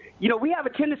again. You know, we have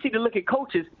a tendency to look at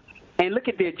coaches and look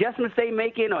at the adjustments they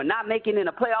making or not making in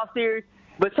a playoff series.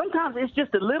 But sometimes it's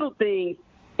just the little things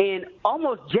and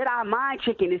almost Jedi mind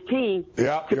tricking his team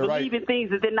to believe in things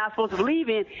that they're not supposed to believe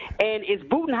in. And it's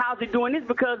Budenholzer doing this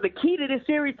because the key to this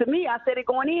series, to me, I said it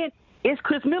going in, is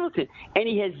Chris Middleton. And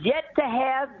he has yet to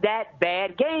have that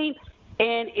bad game.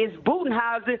 And it's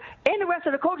Budenholzer and the rest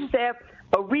of the coaching staff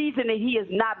a reason that he has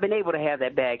not been able to have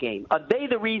that bad game? Are they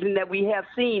the reason that we have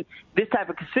seen this type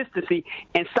of consistency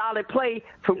and solid play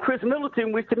from Chris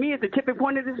Middleton, which to me is the tipping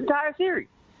point of this entire series?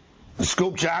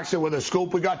 Scoop Jackson with a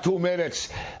scoop. We got 2 minutes.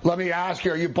 Let me ask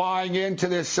you, are you buying into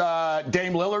this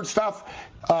Dame Lillard stuff?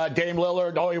 Dame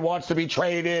Lillard, he wants to be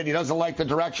traded. He doesn't like the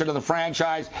direction of the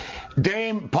franchise.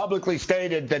 Dame publicly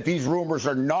stated that these rumors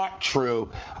are not true.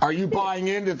 Are you buying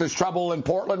into this trouble in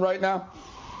Portland right now?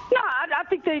 No, I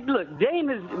think Dame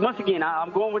is, once again,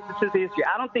 I'm going with the sense of history.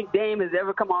 I don't think Dame has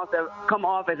ever come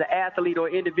off as an athlete or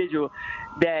individual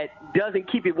that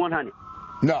doesn't keep it 100.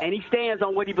 No. And he stands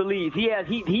on what he believes.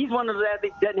 He's one of those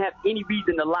athletes that doesn't have any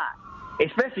reason to lie,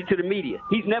 especially to the media.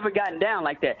 He's never gotten down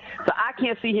like that. So I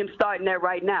can't see him starting that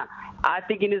right now. I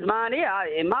think in his mind, I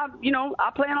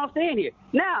plan on staying here.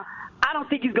 Now, I don't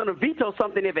think he's going to veto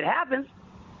something if it happens.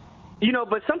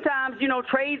 But sometimes,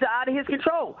 trades are out of his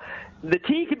control. The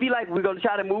team could be like, we're going to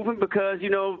try to move him because,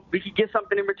 we could get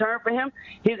something in return for him.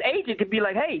 His agent could be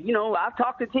like, hey, I've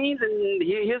talked to teams and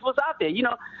here's what's out there.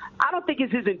 I don't think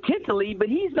it's his intent to leave, but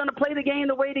he's going to play the game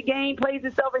the way the game plays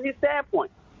itself in his standpoint.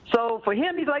 So for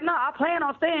him, he's like, no, I plan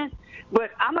on staying,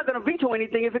 but I'm not going to veto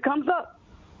anything if it comes up.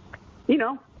 It's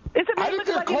a man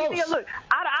looking like anything else. Look,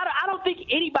 I don't think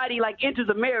anybody enters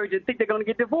a marriage and think they're going to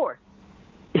get divorced.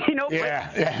 That's kind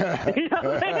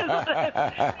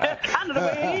of the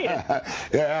way it is.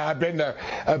 Yeah,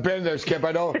 I've been there, Skip.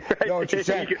 I know what you're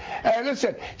saying. And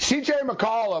listen, C.J.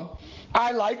 McCollum,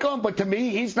 I like him, but to me,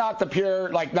 he's not the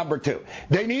pure, number two.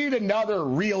 They need another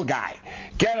real guy.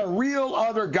 Get a real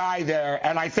other guy there,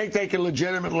 and I think they can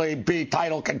legitimately be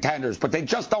title contenders, but they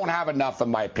just don't have enough, in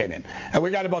my opinion. And we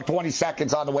got about 20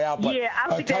 seconds on the way out. But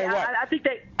I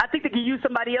think they can use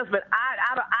somebody else, but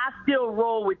I still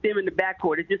roll with them in the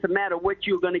backcourt. It's just a matter of what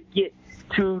you're going to get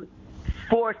to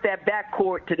force that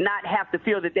backcourt to not have to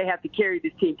feel that they have to carry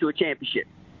this team to a championship.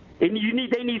 And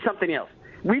they need something else.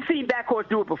 We've seen backcourts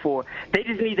do it before. They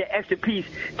just need the extra piece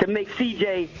to make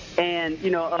CJ and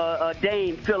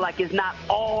Dame feel like it's not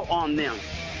all on them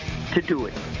to do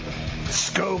it.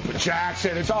 Scoop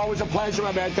Jackson, it's always a pleasure,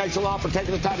 my man. Thanks a lot for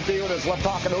taking the time to be with us. Love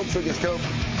talking hoops with you, Scoop.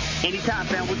 Anytime,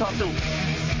 fam. We'll talk soon.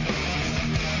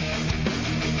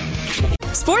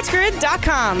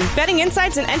 SportsGrid.com. Betting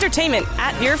insights and entertainment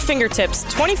at your fingertips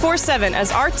 24/7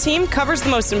 as our team covers the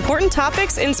most important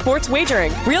topics in sports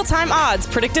wagering. Real-time odds,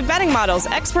 predictive betting models,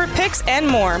 expert picks, and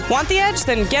more. Want the edge?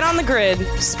 Then get on the grid.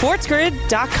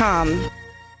 SportsGrid.com.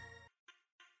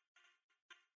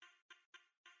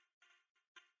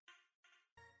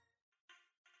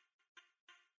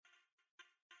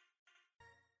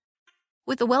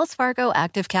 With the Wells Fargo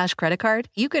Active Cash Credit Card,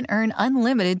 you can earn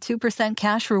unlimited 2%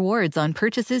 cash rewards on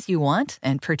purchases you want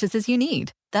and purchases you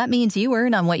need. That means you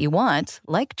earn on what you want,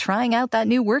 like trying out that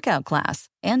new workout class,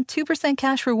 and 2%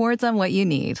 cash rewards on what you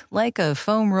need, like a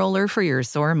foam roller for your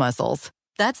sore muscles.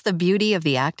 That's the beauty of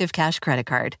the Active Cash Credit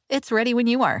Card. It's ready when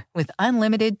you are, with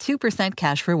unlimited 2%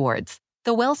 cash rewards.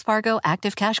 The Wells Fargo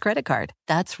Active Cash Credit Card.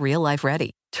 That's real life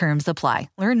ready. Terms apply.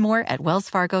 Learn more at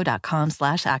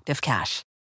wellsfargo.com/activecash.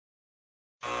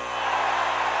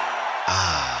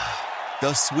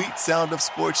 The sweet sound of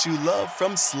sports you love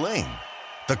from Sling.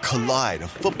 The collide of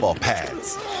football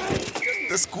pads.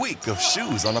 The squeak of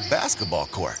shoes on a basketball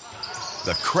court.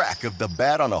 The crack of the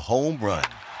bat on a home run.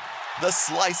 The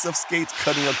slice of skates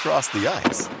cutting across the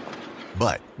ice.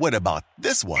 But what about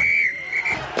this one?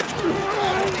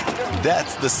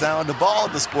 That's the sound of all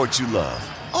the sports you love,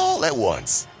 all at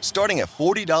once. Starting at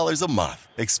 $40 a month.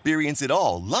 Experience it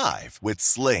all live with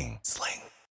Sling.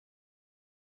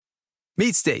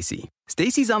 Meet Stacy.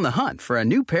 Stacy's on the hunt for a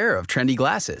new pair of trendy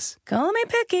glasses. Call me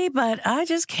picky, but I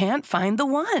just can't find the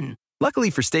one. Luckily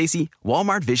for Stacy,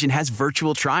 Walmart Vision has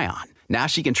virtual try-on. Now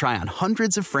she can try on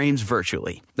hundreds of frames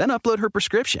virtually, then upload her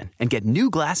prescription and get new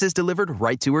glasses delivered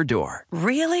right to her door.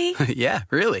 Really? Yeah,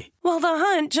 really. Well, the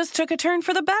hunt just took a turn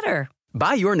for the better.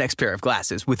 Buy your next pair of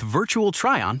glasses with virtual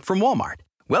try-on from Walmart.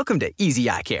 Welcome to Easy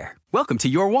Eye Care. Welcome to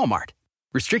your Walmart.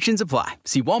 Restrictions apply.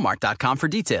 See walmart.com for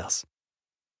details.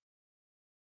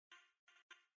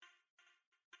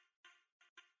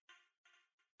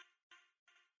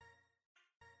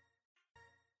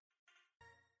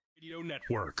 Radio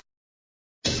Network.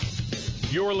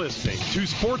 You're listening to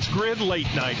Sports Grid Late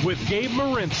Night with Gabe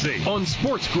Morency on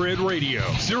Sports Grid Radio,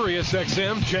 Sirius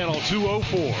XM Channel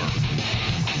 204.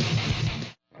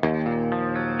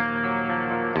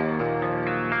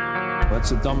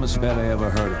 What's the dumbest bet I ever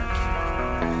heard of?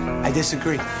 I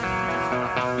disagree.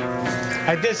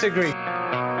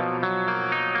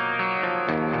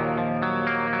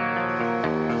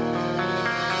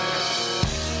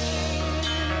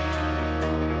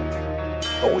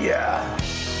 Oh, yeah.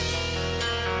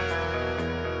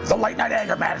 The late night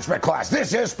anger management class.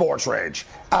 This is Sports Rage.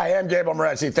 I am Gabe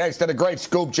Morency. Thanks to the great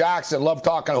Scoop Jackson. Love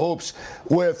talking hoops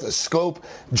with Scoop.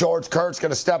 George Kurtz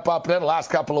going to step up in the last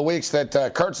couple of weeks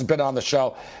that Kurtz has been on the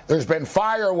show. There's been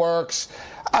fireworks.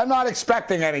 I'm not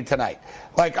expecting any tonight.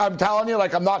 Like, I'm telling you,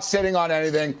 like, I'm not sitting on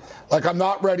anything. Like, I'm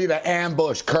not ready to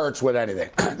ambush Kurtz with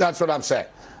anything. That's what I'm saying.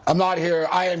 I'm not here.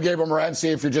 I am Gabe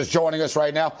Morency. If you're just joining us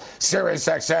right now, Sirius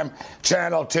XM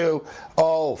Channel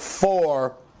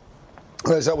 204.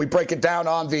 So we break it down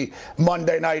on the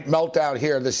Monday Night Meltdown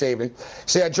here this evening.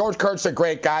 So yeah, George Kurtz is a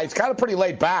great guy. He's kind of pretty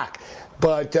laid back,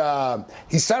 but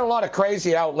he said a lot of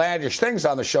crazy, outlandish things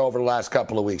on the show over the last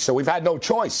couple of weeks. So we've had no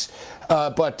choice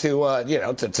but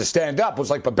to stand up. It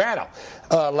was like Babano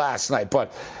last night.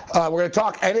 But we're going to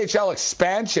talk NHL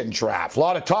expansion draft. A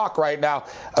lot of talk right now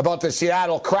about the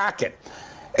Seattle Kraken.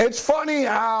 It's funny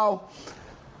how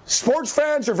sports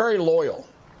fans are very loyal,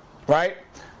 right?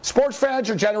 Sports fans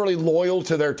are generally loyal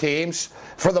to their teams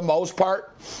for the most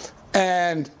part.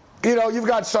 And, you've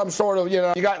got some sort of, you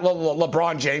got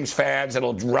LeBron James fans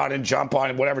that'll run and jump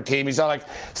on whatever team he's on. Like,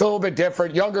 it's a little bit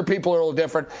different. Younger people are a little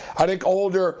different. I think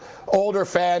older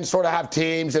fans sort of have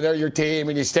teams and they're your team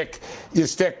and you stick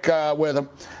with them.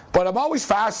 But I'm always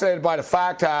fascinated by the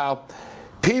fact how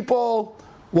people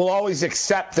will always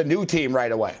accept the new team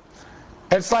right away.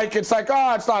 It's like,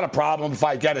 oh, it's not a problem if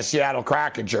I get a Seattle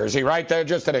Kraken jersey, right? They're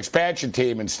just an expansion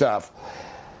team and stuff.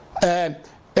 And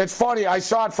it's funny, I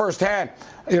saw it firsthand.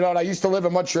 And I used to live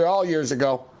in Montreal years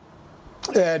ago.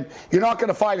 And you're not going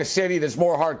to find a city that's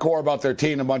more hardcore about their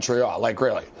team than Montreal, like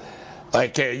really.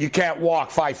 Like, you can't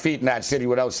walk 5 feet in that city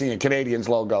without seeing a Canadiens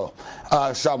logo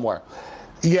somewhere.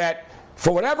 Yet,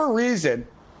 for whatever reason,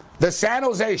 the San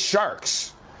Jose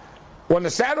Sharks, when the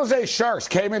San Jose Sharks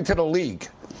came into the league,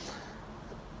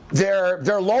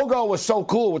 their logo was so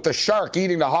cool with the shark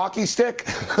eating the hockey stick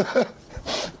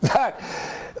that,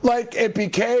 like, it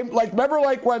became, like, remember,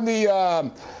 like, when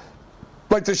the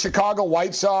Chicago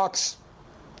White Sox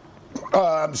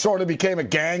sort of became a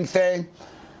gang thing?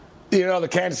 The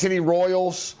Kansas City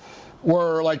Royals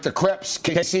were, like, the Crips,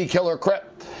 KC Killer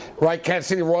Crip, right? Kansas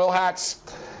City Royal hats,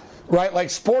 right? Like,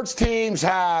 sports teams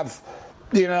have,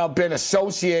 been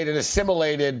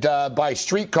assimilated by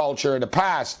street culture in the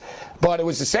past. But it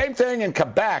was the same thing in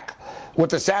Quebec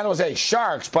with the San Jose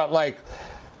Sharks, but like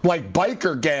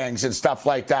biker gangs and stuff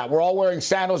like that. We're all wearing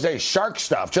San Jose Shark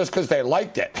stuff just because they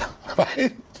liked it,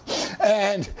 right?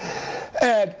 And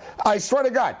I swear to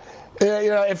God,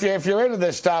 if you're into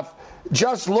this stuff,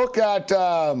 just look at,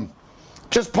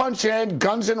 just punch in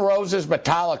Guns N' Roses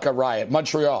Metallica riot,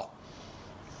 Montreal.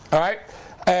 All right?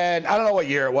 And I don't know what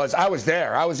year it was. I was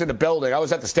there. I was in the building. I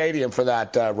was at the stadium for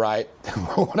that riot,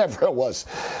 whatever it was.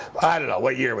 I don't know.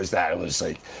 What year was that? It was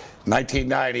like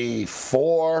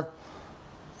 1994,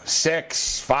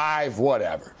 6, 5,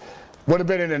 whatever. Would have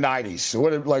been in the 90s.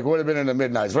 Would have been in the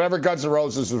mid-90s. Whenever Guns N'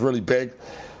 Roses was really big.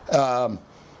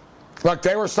 Look,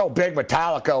 they were so big,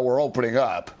 Metallica were opening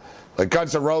up. Like,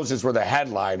 Guns N' Roses were the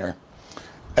headliner.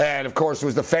 And, of course, it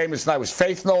was the famous night. It was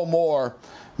Faith No More,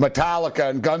 Metallica,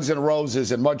 and Guns N'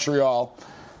 Roses in Montreal.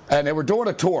 And they were doing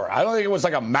a tour. I don't think it was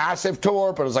like a massive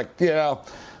tour, but it was like,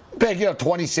 big,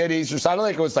 20 cities or something. I don't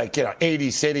think it was like,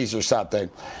 80 cities or something.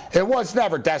 It was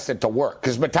never destined to work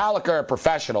because Metallica are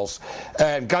professionals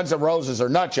and Guns N' Roses are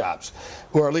nut jobs,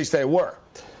 or at least they were.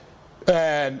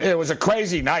 And it was a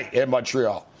crazy night in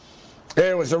Montreal.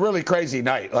 It was a really crazy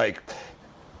night.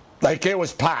 Like it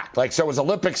was packed. Like, so it was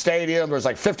Olympic Stadium. There was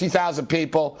like 50,000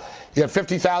 people. You had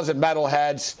 50,000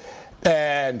 metalheads.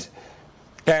 And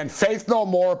Faith No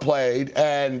More played.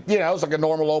 And, it was like a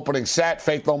normal opening set.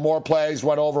 Faith No More plays,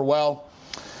 went over well.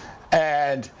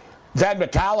 And then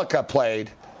Metallica played.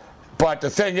 But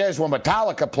the thing is, when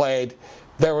Metallica played,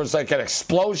 there was like an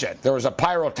explosion. There was a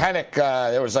pyrotechnic,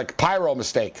 there was like a pyro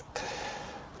mistake.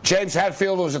 James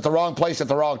Hetfield was at the wrong place at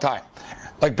the wrong time.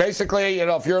 Like, basically,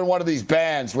 if you're in one of these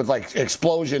bands with, like,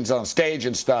 explosions on stage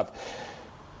and stuff,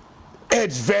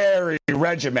 it's very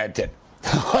regimented.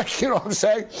 Like, you know what I'm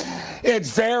saying?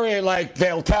 It's very, like,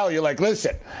 they'll tell you, like,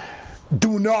 listen,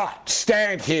 do not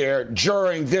stand here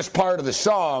during this part of the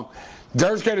song.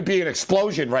 There's going to be an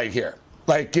explosion right here.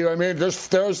 Like, you know what I mean?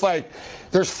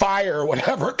 There's fire or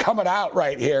whatever coming out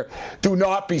right here. Do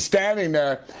not be standing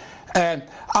there. And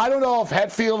I don't know if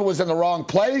Hetfield was in the wrong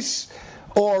place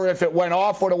or if it went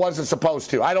off when it wasn't supposed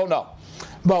to. I don't know.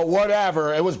 But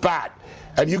whatever, it was bad.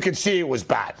 And you could see it was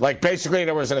bad. Like, basically,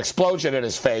 there was an explosion in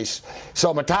his face.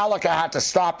 So Metallica had to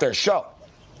stop their show.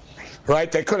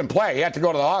 Right? They couldn't play. He had to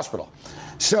go to the hospital.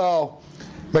 So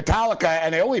Metallica,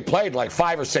 and they only played like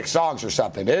 5 or 6 songs or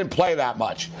something. They didn't play that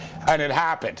much. And it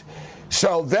happened.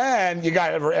 So then you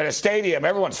got at a stadium,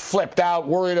 everyone's flipped out,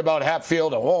 worried about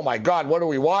Hetfield. And, oh, my God, what are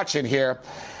we watching here?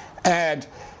 And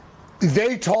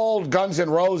they told Guns N'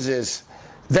 Roses,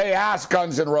 they asked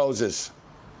Guns N' Roses,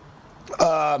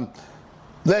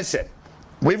 listen,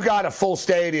 we've got a full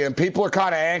stadium. People are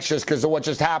kind of anxious because of what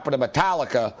just happened to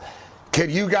Metallica. Can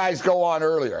you guys go on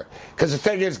earlier? Because the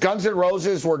thing is, Guns N'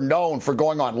 Roses were known for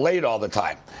going on late all the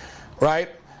time, right?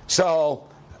 So,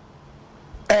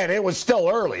 and it was still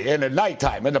early in the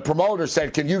nighttime. And the promoter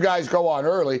said, can you guys go on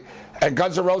early? And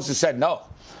Guns N' Roses said no.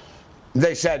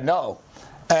 They said no.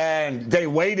 And they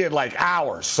waited like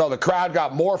hours. So the crowd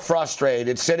got more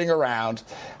frustrated sitting around.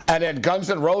 And then Guns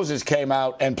N' Roses came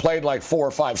out and played like 4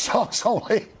 or 5 songs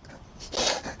only.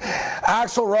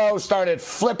 Axl Rose started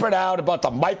flipping out about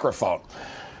the microphone.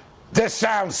 This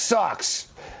sound sucks.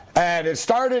 And it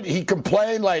started, he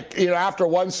complained like, after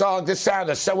one song, this sound,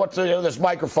 what's this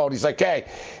microphone? He's like, hey,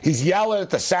 he's yelling at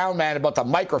the sound man about the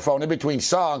microphone in between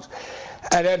songs.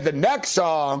 And then the next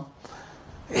song,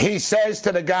 he says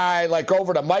to the guy, like,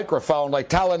 over the microphone, like,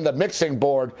 telling the mixing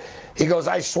board, he goes,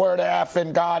 I swear to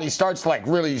effing God. He starts, like,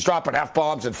 really, he's dropping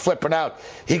F-bombs and flipping out.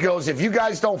 He goes, if you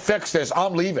guys don't fix this,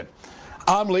 I'm leaving.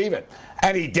 I'm leaving.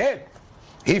 And he did.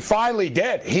 He finally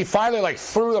did. He finally, like,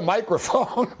 threw the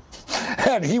microphone,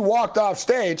 and he walked off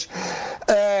stage,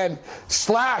 and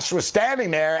Slash was standing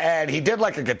there, and he did,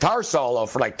 like, a guitar solo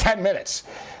for, like, 10 minutes,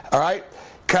 all right?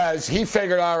 Because he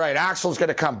figured, all right, Axl's going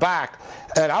to come back.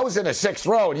 And I was in the 6th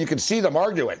row, and you can see them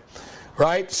arguing,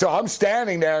 right? So I'm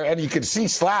standing there, and you can see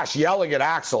Slash yelling at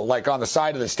Axl, like, on the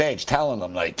side of the stage, telling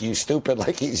him, like, you stupid,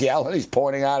 like, he's yelling, he's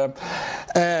pointing at him.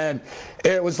 And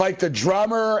it was like the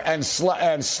drummer and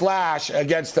Slash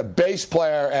against the bass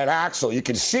player and Axl. You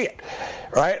can see it,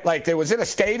 right? Like, it was in a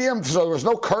stadium, so there was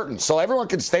no curtains. So everyone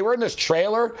they were in this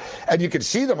trailer, and you could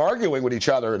see them arguing with each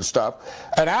other and stuff.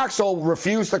 And Axl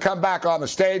refused to come back on the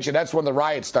stage, and that's when the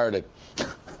riot started.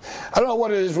 I don't know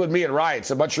what it is with me and riots,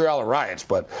 and Montreal and riots,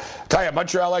 but I tell you,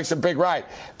 Montreal likes a big riot.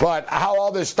 But how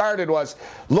all this started was,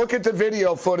 look at the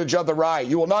video footage of the riot.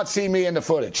 You will not see me in the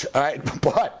footage, all right?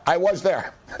 But I was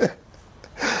there.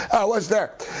 I was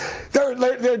there.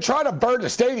 They're trying to burn the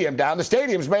stadium down. The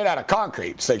stadium's made out of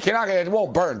concrete, so it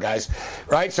won't burn, guys,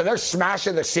 right? So they're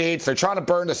smashing the seats. They're trying to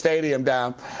burn the stadium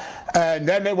down. And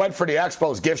then they went for the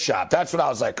Expos gift shop. That's when I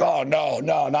was like, oh, no,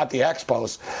 not the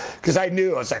Expos. Because I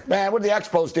knew. I was like, man, what did the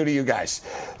Expos do to you guys?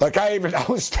 Like, I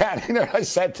was standing there, and I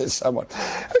said to someone,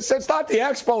 I said, it's not the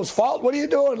Expos' fault. What are you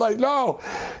doing? Like, no.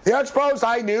 The Expos,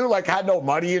 I knew, like, had no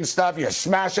money and stuff. You're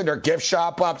smashing their gift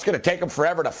shop up. It's going to take them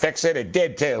forever to fix it. It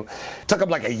did, too. It took them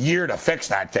like a year to fix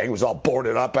that thing. It was all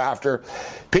boarded up after.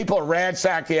 People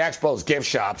ransacked the Expos gift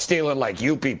shop, stealing, like,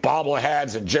 Yuppie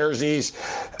bobbleheads and jerseys.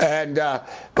 And,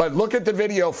 but look at the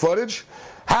video footage.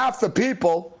 Half the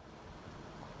people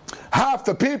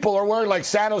are wearing like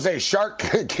San Jose Shark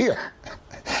gear.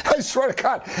 I swear to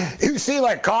God, you see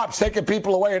like cops taking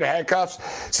people away in handcuffs.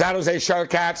 San Jose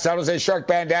Shark hat, San Jose Shark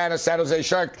bandana, San Jose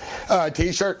Shark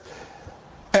t-shirt.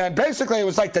 And basically it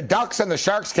was like the Ducks and the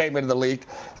Sharks came into the league.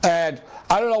 And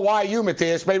I don't know why you,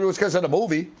 Matthias, maybe it was because of the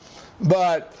movie,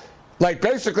 but like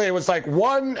basically it was like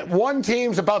one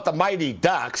team's about the Mighty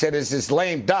Ducks, and it's this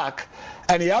lame duck,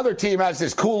 and the other team has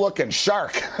this cool-looking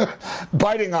shark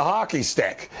biting a hockey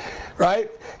stick, right?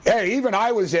 Hey, even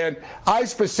I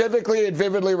specifically and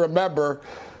vividly remember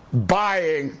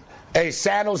buying a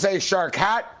San Jose Shark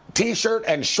hat, T-shirt,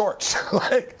 and shorts.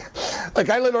 like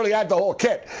I literally had the whole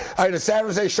kit. I had a San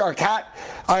Jose Shark hat,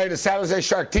 I had a San Jose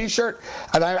Shark T-shirt,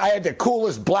 and I had the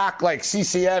coolest black, like,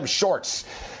 CCM shorts.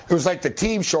 It was like the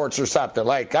team shorts or something.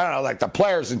 Like, I don't know, like the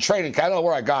players in training. I don't know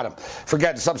where I got them.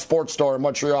 Forgetting some sports store in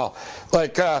Montreal.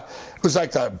 Like, it was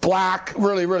like the black,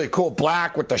 really, really cool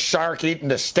black with the shark eating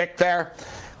the stick there.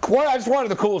 That's one of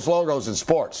the coolest logos in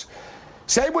sports.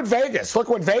 Same with Vegas. Look,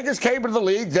 when Vegas came into the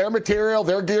league, their material,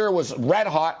 their gear was red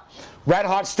hot. Red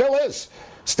hot, still is.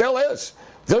 Still is.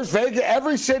 There's Vegas,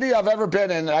 every city I've ever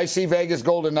been in, I see Vegas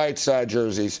Golden Knights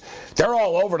jerseys. They're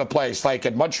all over the place, like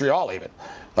in Montreal even.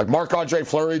 Like Marc-Andre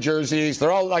Fleury jerseys. They're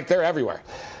all like, they're everywhere.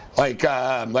 Like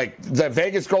the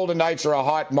Vegas Golden Knights are a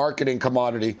hot marketing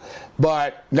commodity,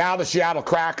 but now the Seattle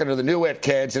Kraken are the new it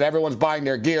kids, and everyone's buying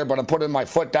their gear, but I'm putting my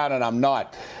foot down and I'm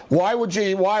not. Why was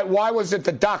it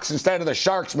the Ducks instead of the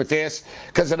Sharks, Matthias?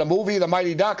 Because of the movie The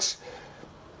Mighty Ducks?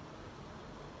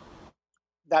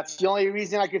 That's the only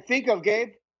reason I could think of,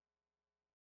 Gabe.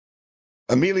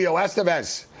 Emilio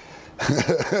Estevez.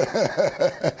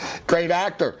 Great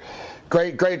actor.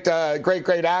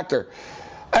 Great actor.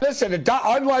 And listen,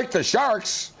 unlike the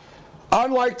Sharks,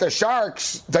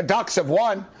 the Ducks have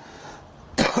won.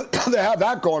 They have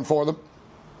that going for them.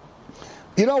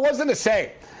 You know, it wasn't the same.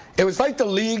 It was like the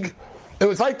league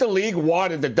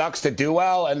wanted the Ducks to do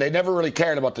well, and they never really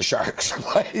cared about the Sharks.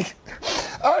 Like,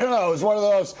 I don't know. It was one of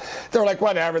those. They were like,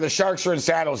 whatever. The Sharks are in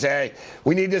San Jose.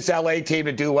 We need this LA team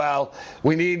to do well.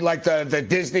 We need like the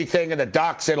Disney thing and the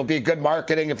Ducks. It'll be good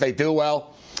marketing if they do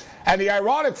well. And the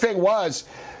ironic thing was,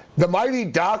 the Mighty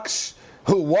Ducks,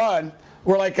 who won,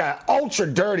 were like an ultra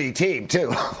dirty team too.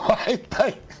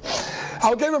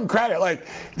 I'll give them credit. Like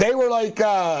they were like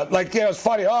it's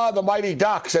funny. Oh, the Mighty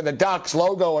Ducks and the Ducks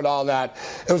logo and all that.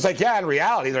 It was like, yeah, in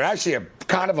reality, they're actually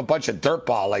kind of a bunch of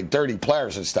dirtball, like dirty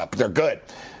players and stuff. But they're good,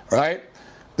 right?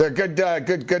 They're good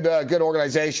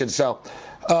organization. So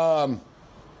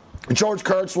George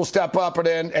Kurtz will step up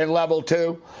and level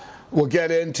 2. We'll get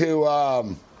into.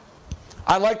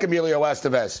 I like Emilio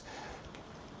Estevez.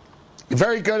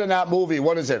 Very good in that movie.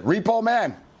 What is it? Repo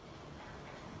Man?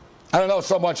 I don't know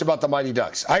so much about the Mighty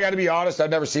Ducks. I got to be honest,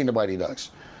 I've never seen the Mighty Ducks.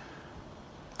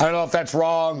 I don't know if that's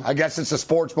wrong. I guess it's a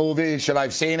sports movie. Should I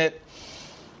have seen it?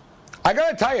 I got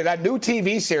to tell you, that new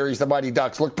TV series, The Mighty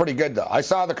Ducks, looked pretty good, though. I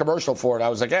saw the commercial for it. I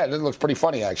was like, yeah, it looks pretty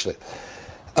funny, actually.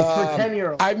 It's for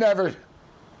 10-year-olds. I've never...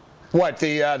 What,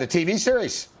 the TV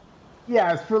series?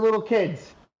 Yeah, it's for little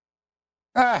kids.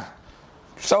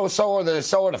 So are the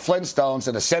Flintstones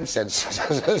and the Simpsons,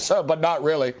 but not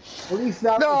really. At least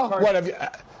not. No, what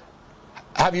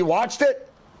have you watched it?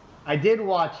 I did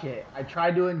watch it. I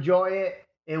tried to enjoy it.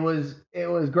 It was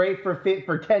great for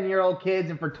 10-year-old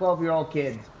kids and for 12-year-old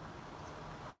kids.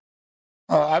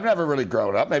 I've never really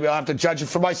grown up. Maybe I'll have to judge it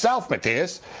for myself,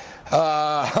 Matthias.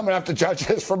 I'm gonna have to judge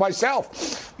this for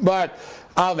myself, but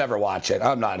I'll never watch it.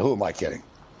 I'm not. Who am I kidding?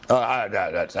 I'm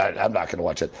not gonna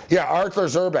watch it. Yeah, Arthur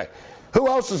Zerbe. Who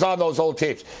else is on those old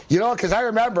teams? You know, because I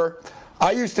remember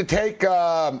I used to play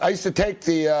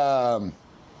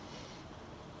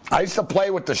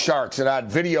with the Sharks in that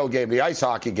video game, the ice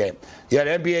hockey game. You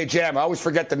had NBA Jam. I always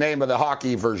forget the name of the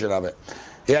hockey version of it.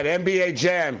 You had NBA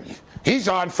Jam. He's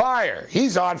on fire.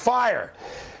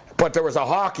 But there was a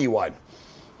hockey one.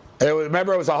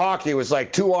 Remember, it was a hockey. It was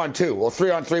like 2-on-2. Well,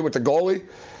 3-on-3 with the goalie.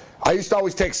 I used to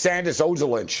always take Sandis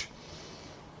Ozelinch.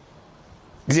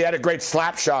 He had a great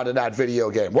slap shot in that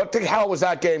video game. What the hell was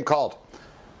that game called?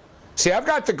 See, I've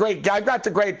got the great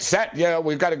set. Yeah,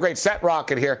 we've got a great set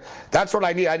rocket here. That's what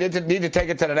I need. I need to take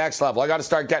it to the next level. I got to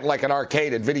start getting like an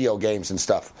arcade and video games and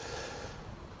stuff.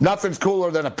 Nothing's cooler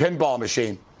than a pinball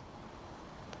machine.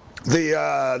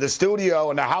 The studio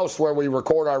and the house where we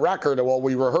record our record, and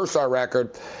we rehearse our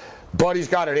record, Buddy's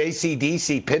got an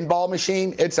AC/DC pinball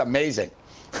machine. It's amazing.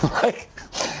 Like,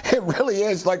 it really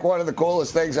is like one of the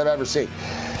coolest things I've ever seen.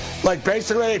 Like,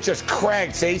 basically, it just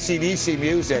cranks AC/DC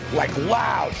music, like,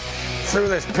 loud through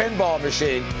this pinball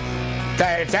machine.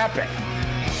 It's epic.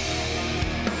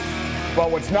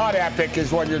 But what's not epic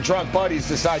is when your drunk buddies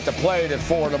decide to play it at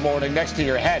 4 in the morning next to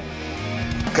your head.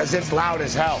 Because it's loud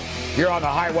as hell. You're on the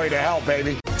highway to hell,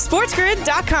 baby.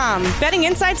 SportsGrid.com. Betting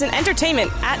insights and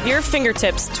entertainment at your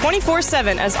fingertips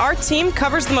 24/7 as our team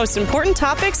covers the most important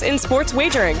topics in sports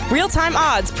wagering. Real-time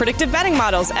odds, predictive betting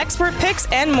models, expert picks,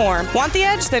 and more. Want the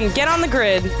edge? Then get on the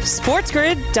grid.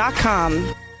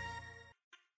 SportsGrid.com.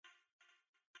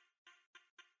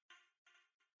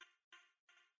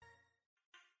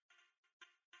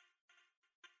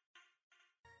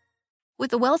 With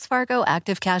the Wells Fargo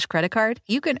Active Cash Credit Card,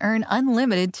 you can earn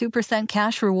unlimited 2%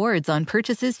 cash rewards on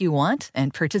purchases you want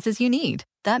and purchases you need.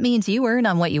 That means you earn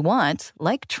on what you want,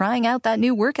 like trying out that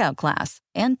new workout class,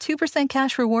 and 2%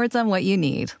 cash rewards on what you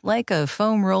need, like a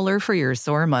foam roller for your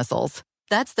sore muscles.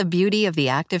 That's the beauty of the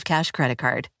Active Cash Credit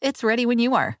Card. It's ready when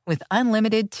you are, with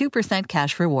unlimited 2%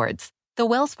 cash rewards. The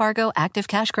Wells Fargo Active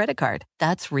Cash Credit Card.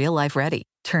 That's real life ready.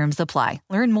 Terms apply.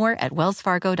 Learn more at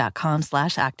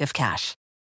wellsfargo.com/activecash.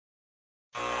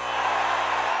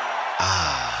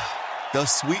 The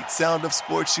sweet sound of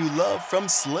sports you love from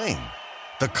Sling.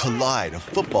 The collide of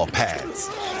football pads.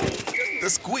 The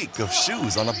squeak of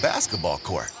shoes on a basketball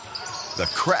court. The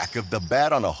crack of the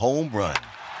bat on a home run.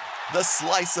 The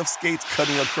slice of skates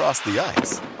cutting across the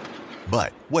ice.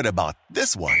 But what about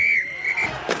this one?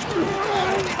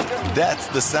 That's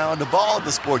the sound of all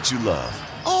the sports you love,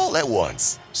 all at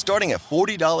once. Starting at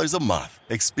 $40 a month.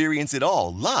 Experience it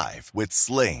all live with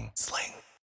Sling.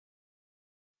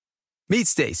 Meet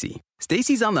Stacy.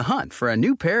 Stacy's on the hunt for a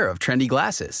new pair of trendy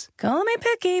glasses. Call me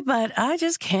picky, but I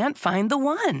just can't find the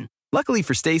one. Luckily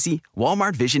for Stacy,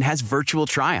 Walmart Vision has virtual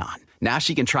try-on. Now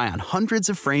she can try on hundreds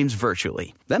of frames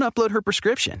virtually, then upload her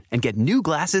prescription and get new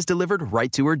glasses delivered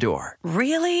right to her door.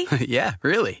 Really? Yeah,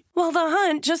 really. Well, the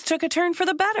hunt just took a turn for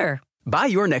the better. Buy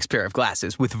your next pair of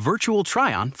glasses with virtual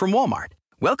try-on from Walmart.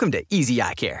 Welcome to Easy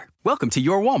Eye Care. Welcome to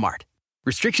your Walmart.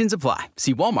 Restrictions apply.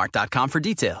 See walmart.com for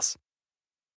details.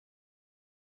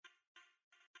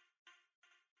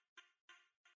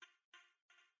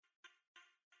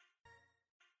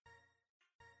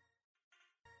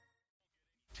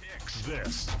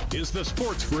 This is the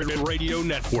Sports Grid Radio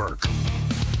Network.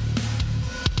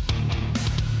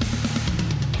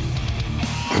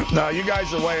 No, you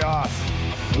guys are way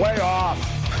off. Way off.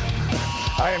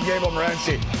 I am Gabe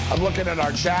Morency. I'm looking at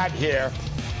our chat here.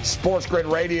 Sports Grid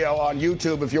Radio on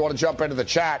YouTube if you want to jump into the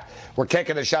chat. We're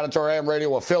kicking it. Shout out to our AM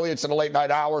radio affiliates in the late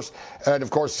night hours. And, of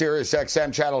course, Sirius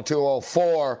XM Channel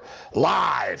 204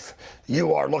 live.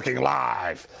 You are looking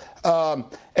live.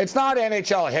 It's not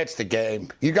NHL hits the game.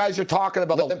 You guys are talking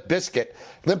about Limp Bizkit.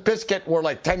 Limp Bizkit were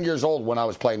like 10 years old when I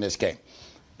was playing this game.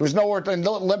 There was nowhere, and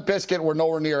Limp Bizkit were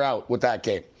nowhere near out with that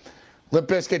game. Limp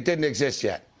Bizkit didn't exist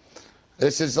yet.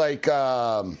 This is like,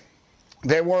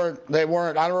 they weren't,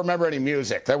 I don't remember any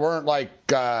music. They weren't like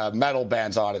metal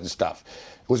bands on it and stuff.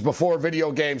 It was before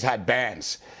video games had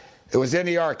bands. It was in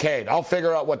the arcade. I'll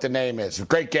figure out what the name is.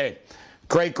 Great game.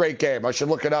 Great game. I should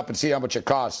look it up and see how much it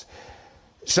costs.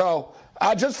 So,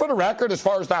 just for the record, as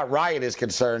far as that riot is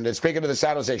concerned, and speaking of the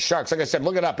San Jose Sharks, like I said,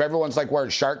 look it up. Everyone's like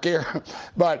wearing shark gear.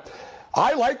 But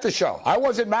I liked the show. I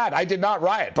wasn't mad. I did not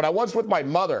riot. But I was with my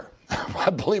mother.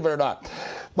 Believe it or not.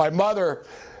 My mother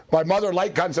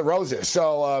liked Guns N' Roses,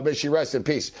 so may she rest in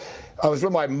peace. I was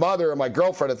with my mother and my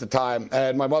girlfriend at the time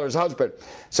and my mother's husband.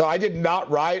 So I did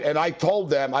not riot, and I told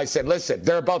them, I said, listen,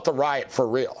 they're about to riot for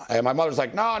real. And my mother's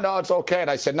like, no, it's okay. And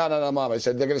I said, no, Mom. I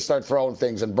said, they're going to start throwing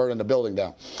things and burning the building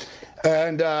down.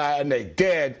 And they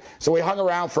did. So we hung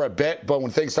around for a bit, but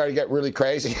when things started to get really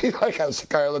crazy, I was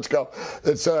like, all right, let's go.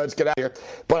 Let's get out of here.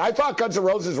 But I thought Guns N'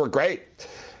 Roses were great.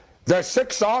 The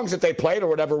 6 songs that they played or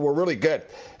whatever were really good.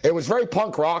 It was very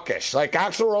punk rockish. Like,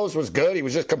 Axl Rose was good. He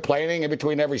was just complaining in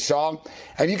between every song.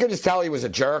 And you could just tell he was a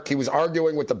jerk. He was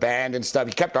arguing with the band and stuff.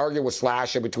 He kept arguing with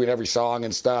Slash in between every song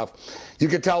and stuff. You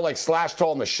could tell, like, Slash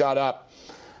told him to shut up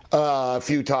a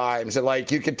few times. And,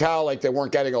 like, you could tell, like, they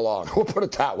weren't getting along. We'll put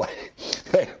it that way.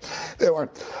 They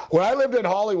weren't. When I lived in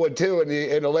Hollywood, too, in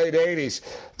the late 80s,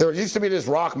 there used to be this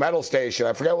rock metal station.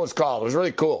 I forget what it was called. It was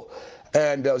really cool.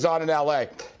 And it was on in L.A.,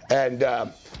 and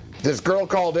this girl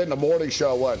called in the morning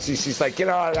show once. She's like,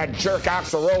 that jerk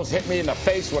Axl Rose hit me in the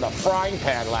face with a frying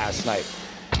pan last night.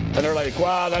 And they're like,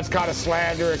 wow, that's kind of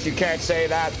slanderous. You can't say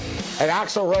that. And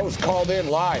Axl Rose called in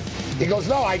live. He goes,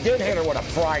 no, I did hit her with a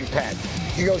frying pan.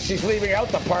 He goes, she's leaving out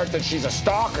the part that she's a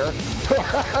stalker.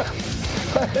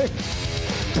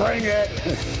 Bring it.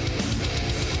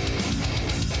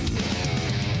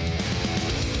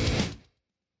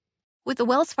 With the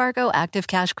Wells Fargo Active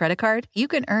Cash Credit Card, you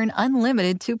can earn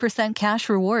unlimited 2% cash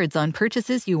rewards on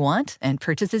purchases you want and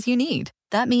purchases you need.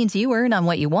 That means you earn on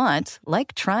what you want,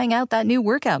 like trying out that new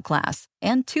workout class,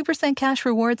 and 2% cash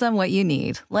rewards on what you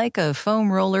need, like a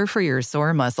foam roller for your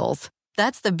sore muscles.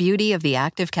 That's the beauty of the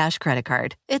Active Cash Credit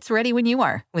Card. It's ready when you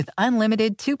are, with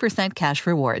unlimited 2% cash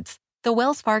rewards. The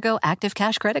Wells Fargo Active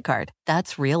Cash Credit Card.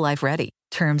 That's real life ready.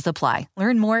 Terms apply.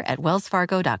 Learn more at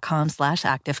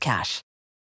wellsfargo.com/activecash.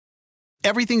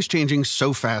 Everything's changing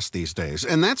so fast these days,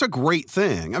 and that's a great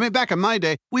thing. I mean, back in my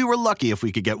day, we were lucky if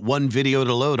we could get one video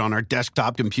to load on our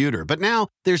desktop computer. But now,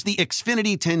 there's the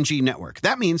Xfinity 10G network.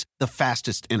 That means the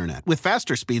fastest internet, with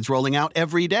faster speeds rolling out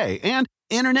every day, and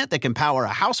internet that can power a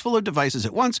house full of devices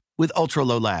at once with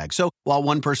ultra-low lag. So while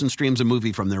one person streams a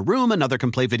movie from their room, another can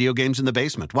play video games in the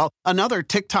basement, while another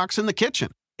TikToks in the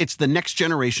kitchen. It's the next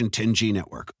generation 10G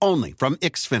network, only from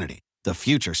Xfinity. The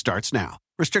future starts now.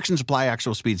 Restrictions apply.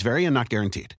 Actual speeds vary and not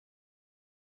guaranteed.